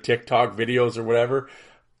doing their TikTok videos or whatever,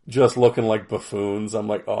 just looking like buffoons. I'm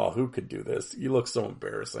like, oh, who could do this? You look so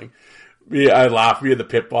embarrassing. Yeah, I laughed. We had the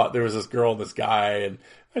pit bot. There was this girl and this guy, and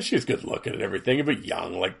she was good looking and everything, but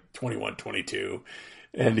young, like 21, 22.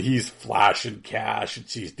 And he's flashing cash, and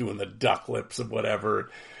she's doing the duck lips and whatever.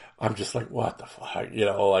 I'm just like, what the fuck? You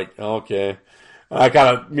know, like, okay.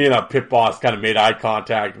 Me and a pit boss kind of made eye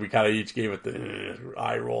contact. We kind of each gave it the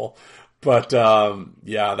eye roll. But,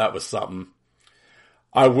 yeah, that was something.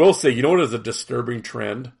 I will say, you know what is a disturbing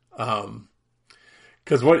trend?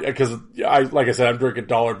 Cause like I said, I'm drinking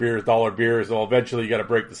dollar beers. Well, eventually you got to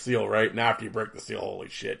break the seal, right? And after you break the seal, holy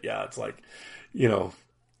shit. Yeah. It's like, you know,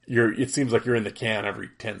 it seems like you're in the can every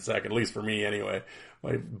 10 seconds, at least for me anyway,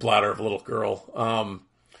 my bladder of a little girl.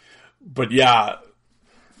 But yeah,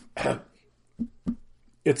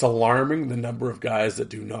 it's alarming the number of guys that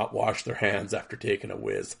do not wash their hands after taking a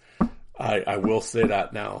whiz. I will say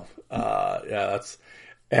that now.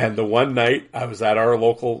 And the one night I was at our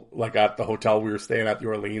local, like at the hotel we were staying at, the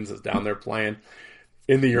Orleans, is down there playing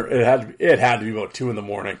in the, it had to be about 2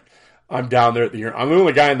 a.m. I'm down there at the, I'm the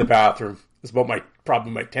only guy in the bathroom. It's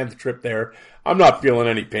probably my 10th trip there. I'm not feeling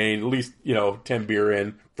any pain, at least, 10 beer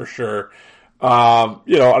in for sure. And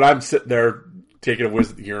I'm sitting there taking a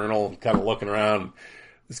whiz at the urinal and kind of looking around.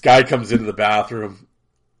 This guy comes into the bathroom.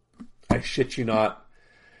 I shit you not.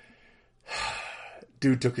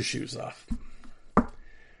 Dude took his shoes off.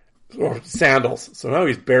 Or sandals. So now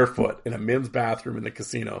he's barefoot in a men's bathroom in the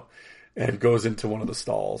casino and goes into one of the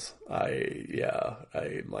stalls.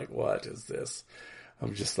 I'm like, what is this?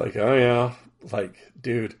 I'm just like, oh yeah. Like,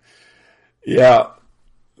 dude. Yeah.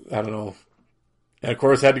 I don't know. And of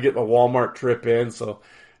course I had to get my Walmart trip in. So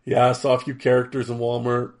yeah, I saw a few characters in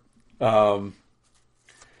Walmart.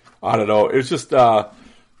 I don't know. It was just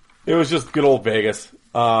good old Vegas.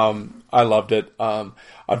 I loved it.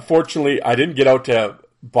 Unfortunately, I didn't get out to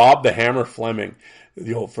Bob the Hammer Fleming,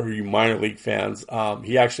 for you minor league fans.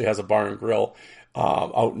 He actually has a bar and grill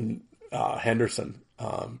out in Henderson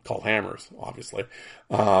called Hammers, obviously.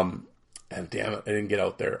 And damn it, I didn't get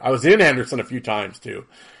out there. I was in Henderson a few times too.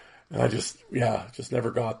 And I just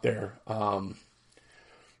never got there. And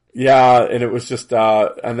it was just,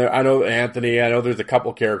 and there, I know Anthony, I know there's a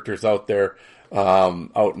couple characters out there,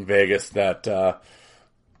 out in Vegas that,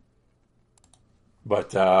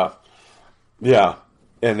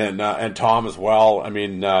 and then, and Tom as well. I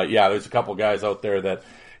mean, there's a couple guys out there that,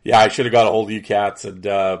 I should have got a hold of you cats, and,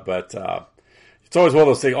 it's always one of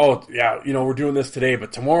those things, we're doing this today,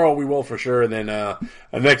 but tomorrow we will for sure. And then, the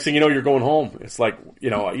next thing you know, you're going home. It's like, we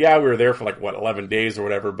were there for 11 days or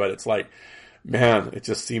whatever, but it's like, man, it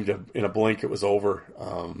just seemed to, in a blink, it was over.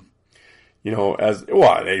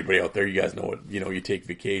 Anybody out there, you guys know it, you take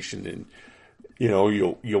vacation and,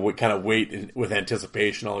 you'll kind of wait with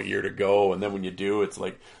anticipation all year to go. And then when you do, it's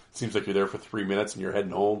like, it seems like you're there for 3 minutes and you're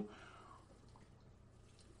heading home.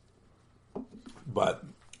 But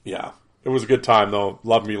yeah, it was a good time though.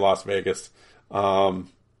 Love me Las Vegas. That's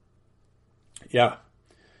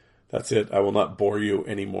it. I will not bore you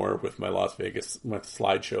anymore with my Las Vegas, my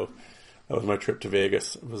slideshow. That was my trip to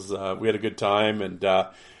Vegas. It was, we had a good time, and,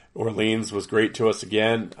 Orleans was great to us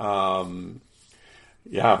again.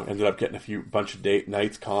 Ended up getting a bunch of date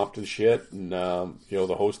nights comped and shit. And,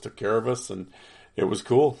 the host took care of us and it was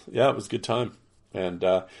cool. Yeah, it was a good time. And,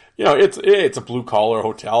 it's a blue collar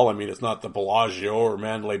hotel. I mean, it's not the Bellagio or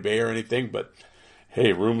Mandalay Bay or anything, but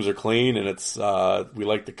hey, rooms are clean and it's, we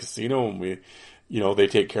like the casino and we, they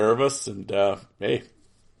take care of us and, hey,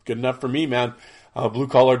 good enough for me, man. I'm a blue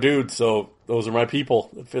collar dude. So those are my people.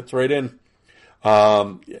 It fits right in.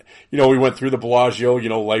 We went through the Bellagio,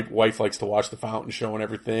 wife likes to watch the fountain show and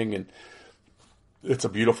everything, and it's a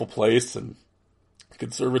beautiful place and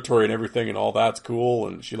conservatory and everything and all that's cool.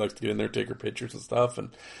 And she likes to get in there, take her pictures and stuff. And,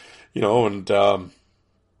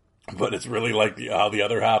 but it's really like how the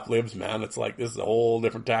other half lives, man. It's like, this is a whole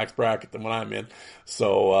different tax bracket than what I'm in.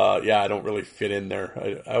 So, I don't really fit in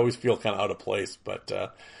there. I always feel kind of out of place, but,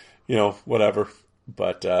 whatever.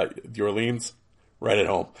 But, the Orleans, right at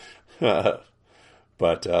home.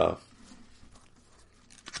 But,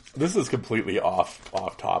 this is completely off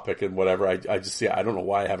topic and whatever. I just I don't know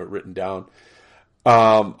why I have it written down.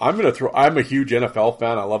 I'm a huge NFL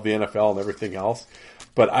fan. I love the NFL and everything else.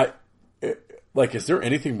 But is there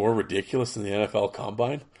anything more ridiculous than the NFL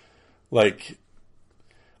Combine?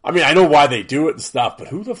 I know why they do it and stuff, but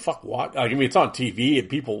who the fuck watch? It's on TV and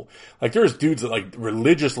people, there's dudes that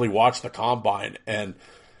religiously watch the Combine and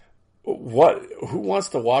who wants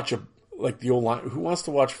to watch who wants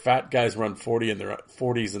to watch fat guys run 40 in their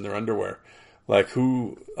 40s in their underwear? I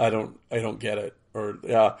don't get it. Or,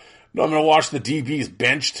 no, I'm going to watch the DBs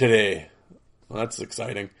bench today. Well, that's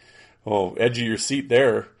exciting. Oh, edge of your seat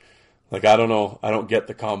there. I don't know. I don't get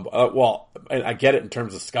the combo. I get it in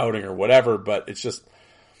terms of scouting or whatever, but it's just,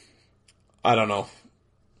 I don't know.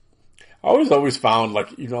 I always found,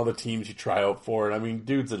 the teams you try out for, and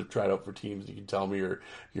dudes that have tried out for teams, you can tell me, or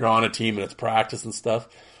you're on a team and it's practice and stuff.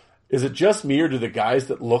 Is it just me, or do the guys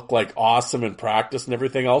that look awesome in practice and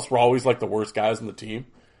everything else were always the worst guys on the team?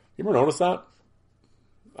 You ever notice that?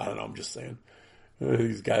 I don't know, I'm just saying.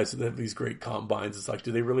 These guys that have these great combines, it's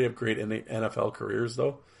do they really have great NFL careers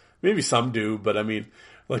though? Maybe some do, but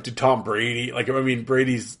to Tom Brady,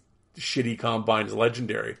 Brady's shitty combine is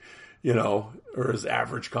legendary, or his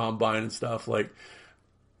average combine and stuff, I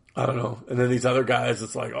don't know. And then these other guys,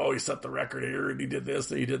 it's he set the record here and he did this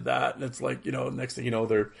and he did that. And it's next thing you know,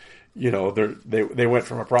 they went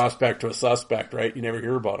from a prospect to a suspect, right? You never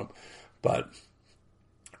hear about them. But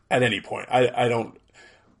at any point, I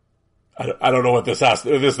I don't know what this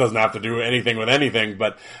doesn't have to do anything with anything,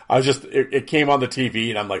 but it came on the TV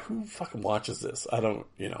and I'm like, who fucking watches this? I don't,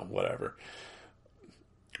 whatever.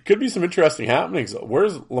 Could be some interesting happenings.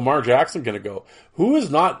 Where's Lamar Jackson going to go? Who is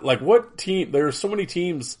not, like, what team? There are so many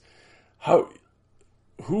teams.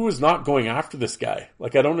 Who is not going after this guy?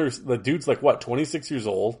 Like, I don't understand. The dude's like, what, 26 years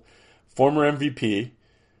old, former MVP.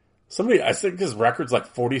 I think his record's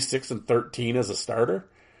like 46-13 as a starter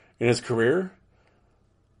in his career.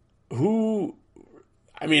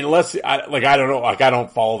 Unless, I don't know, like, I don't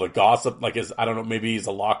follow the gossip, like, I don't know, maybe he's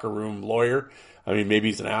a locker room lawyer. I mean, maybe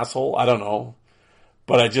he's an asshole. I don't know.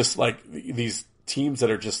 But I just, like, these teams that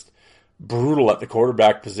are just brutal at the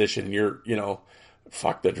quarterback position, and you're,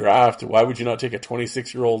 fuck the draft. Why would you not take a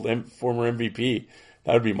 26-year-old former MVP?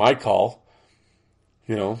 That would be my call.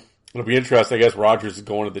 It'll be interesting. I guess Rodgers is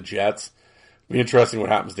going to the Jets. It'll be interesting what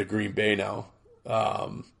happens to Green Bay now.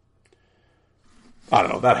 I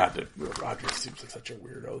don't know. Rodgers seems like such a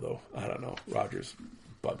weirdo, though. I don't know. Rodgers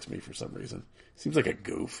bugs me for some reason. Seems like a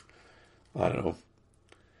goof. I don't know.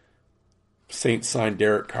 Saints signed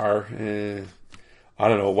Derek Carr. I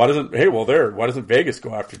don't know. Why doesn't Vegas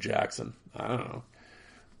go after Jackson? I don't know.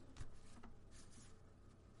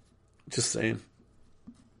 Just saying.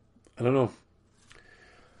 I don't know.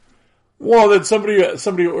 Well, then somebody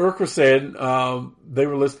at work was saying they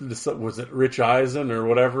were listening to was it Rich Eisen or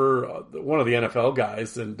whatever, one of the NFL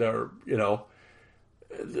guys, and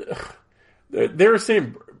they were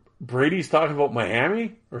saying Brady's talking about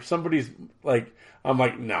Miami, or somebody's like, I'm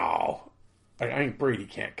like, no, I think Brady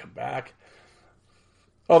can't come back.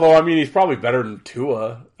 Although, I mean, he's probably better than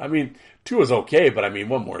Tua. I mean, Tua's okay, but I mean,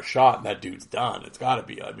 one more shot and that dude's done. It's got to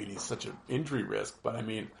be. I mean, he's such an injury risk. But I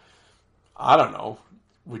mean, I don't know.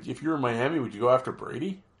 If you were in Miami, would you go after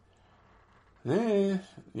Brady? Maybe.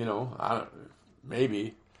 I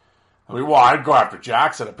mean, well, I'd go after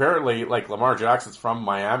Jackson. Apparently, like, Lamar Jackson's from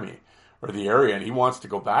Miami or the area, and he wants to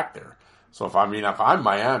go back there. So if I'm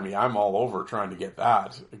Miami, I'm all over trying to get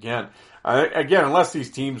that. Again, unless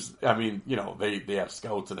these teams, I mean, they have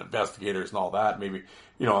scouts and investigators and all that. Maybe,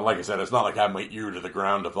 like I said, it's not like I have my ear to the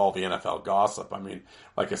ground of all the NFL gossip. I mean,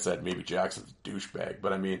 like I said, maybe Jackson's a douchebag.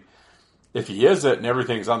 But I mean, if he is it and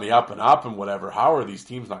everything's on the up and up and whatever, how are these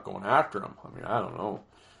teams not going after him? I mean, I don't know.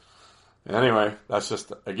 Anyway, that's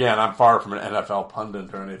just, again, I'm far from an NFL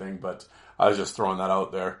pundit or anything, but I was just throwing that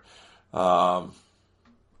out there.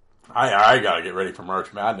 I got to get ready for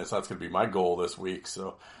March Madness. That's going to be my goal this week.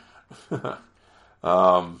 So, yeah,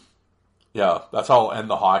 that's how I'll end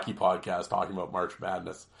the hockey podcast, talking about March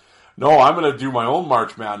Madness. No, I'm going to do my own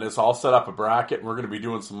March Madness. I'll set up a bracket, and we're going to be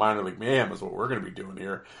doing some minor league mayhem is what we're going to be doing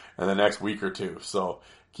here in the next week or two. So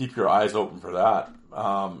keep your eyes open for that,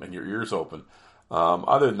 and your ears open.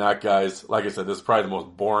 Other than that, guys, like I said, this is probably the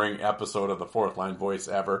most boring episode of the Fourth Line Voice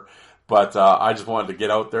ever. But I just wanted to get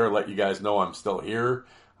out there, let you guys know I'm still here.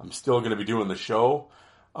 I'm still going to be doing the show.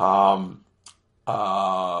 Well, and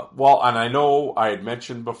I know I had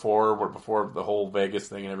mentioned before the whole Vegas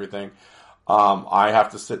thing and everything, I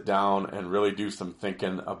have to sit down and really do some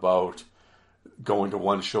thinking about going to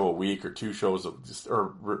one show a week or two shows,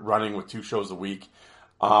 or running with two shows a week.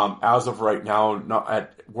 As of right now,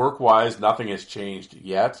 at work-wise, nothing has changed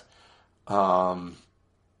yet.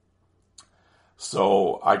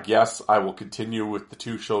 So I guess I will continue with the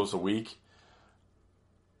two shows a week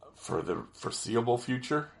for the foreseeable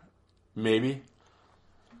future, maybe.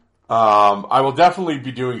 I will definitely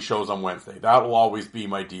be doing shows on Wednesday. That will always be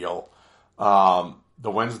my deal. The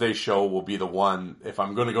Wednesday show will be the one. If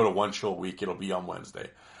I'm going to go to one show a week, it'll be on Wednesday.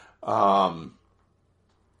 But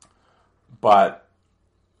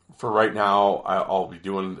for right now, I'll be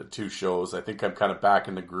doing the two shows. I think I'm kind of back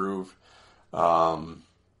in the groove, and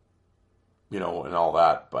all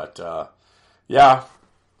that. But yeah,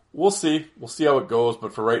 we'll see. We'll see how it goes.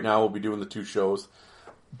 But for right now, we'll be doing the two shows.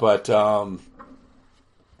 But like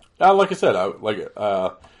I said,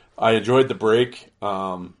 I enjoyed the break.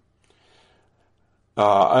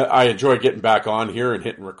 I enjoy getting back on here and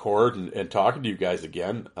hitting record and talking to you guys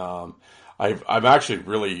again. I'm actually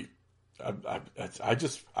really, I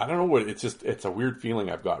don't know what, it's a weird feeling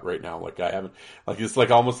I've got right now. Like it's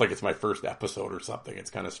like almost like it's my first episode or something.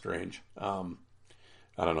 It's kind of strange. I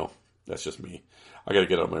don't know. That's just me. I got to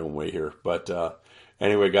get out of my own way here. But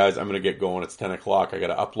anyway, guys, I'm going to get going. It's 10 o'clock. I got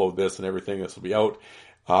to upload this and everything. This will be out.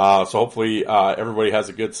 So hopefully everybody has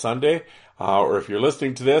a good Sunday. Or if you're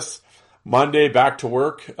listening to this, Monday, back to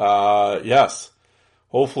work. Yes,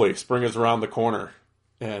 hopefully spring is around the corner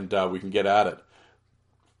and we can get at it.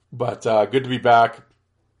 But good to be back.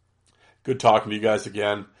 Good talking to you guys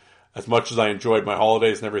again. As much as I enjoyed my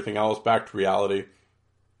holidays and everything else, back to reality.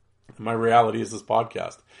 My reality is this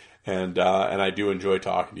podcast. and I do enjoy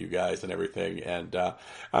talking to you guys and everything. And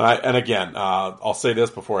again, I'll say this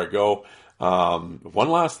before I go. One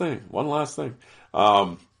last thing.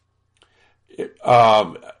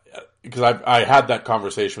 Because I had that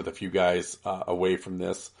conversation with a few guys away from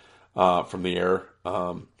this, from the air.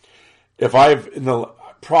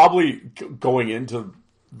 Probably going into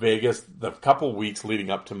Vegas, the couple weeks leading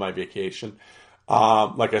up to my vacation,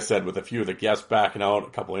 like I said, with a few of the guests backing out, a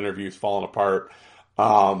couple interviews falling apart,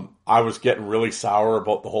 I was getting really sour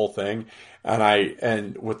about the whole thing,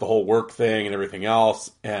 and with the whole work thing and everything else,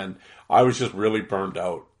 and I was just really burned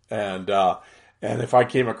out. And if I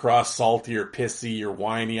came across salty or pissy or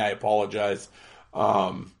whiny, I apologize.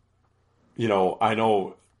 I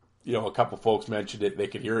know, a couple folks mentioned it. They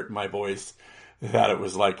could hear it in my voice that it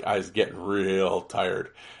was like I was getting real tired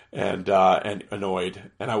and annoyed,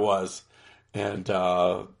 and I was.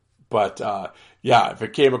 But if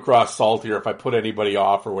it came across salty or if I put anybody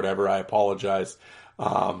off or whatever, I apologize.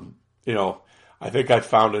 I think I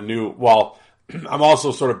found I'm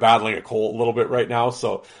also sort of battling a cold a little bit right now,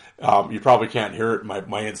 so you probably can't hear it in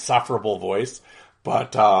my insufferable voice,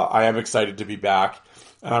 but I am excited to be back,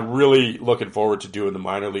 and I'm really looking forward to doing the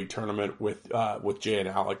minor league tournament with Jay and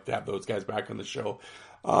Alec, to have those guys back on the show.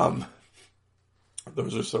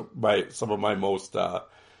 Those are some of my most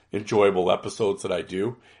enjoyable episodes that I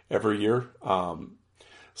do every year.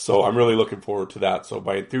 So I'm really looking forward to that. So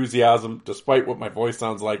my enthusiasm, despite what my voice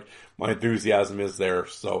sounds like, my enthusiasm is there.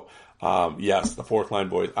 So yes, the Fourth Line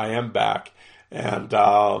Boys, I am back, and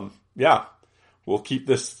we'll keep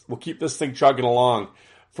this thing chugging along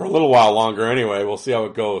for a little while longer. Anyway, we'll see how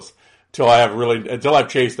it goes until I've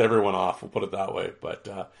chased everyone off. We'll put it that way.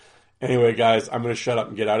 But anyway, guys, I'm going to shut up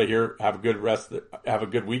and get out of here. Have a good have a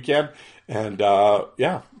good weekend, and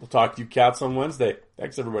we'll talk to you cats on Wednesday.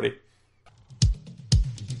 Thanks, everybody.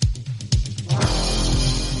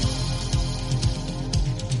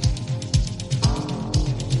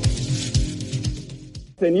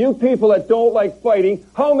 And you people that don't like fighting,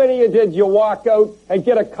 how many of you did you walk out and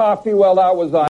get a coffee while that was on?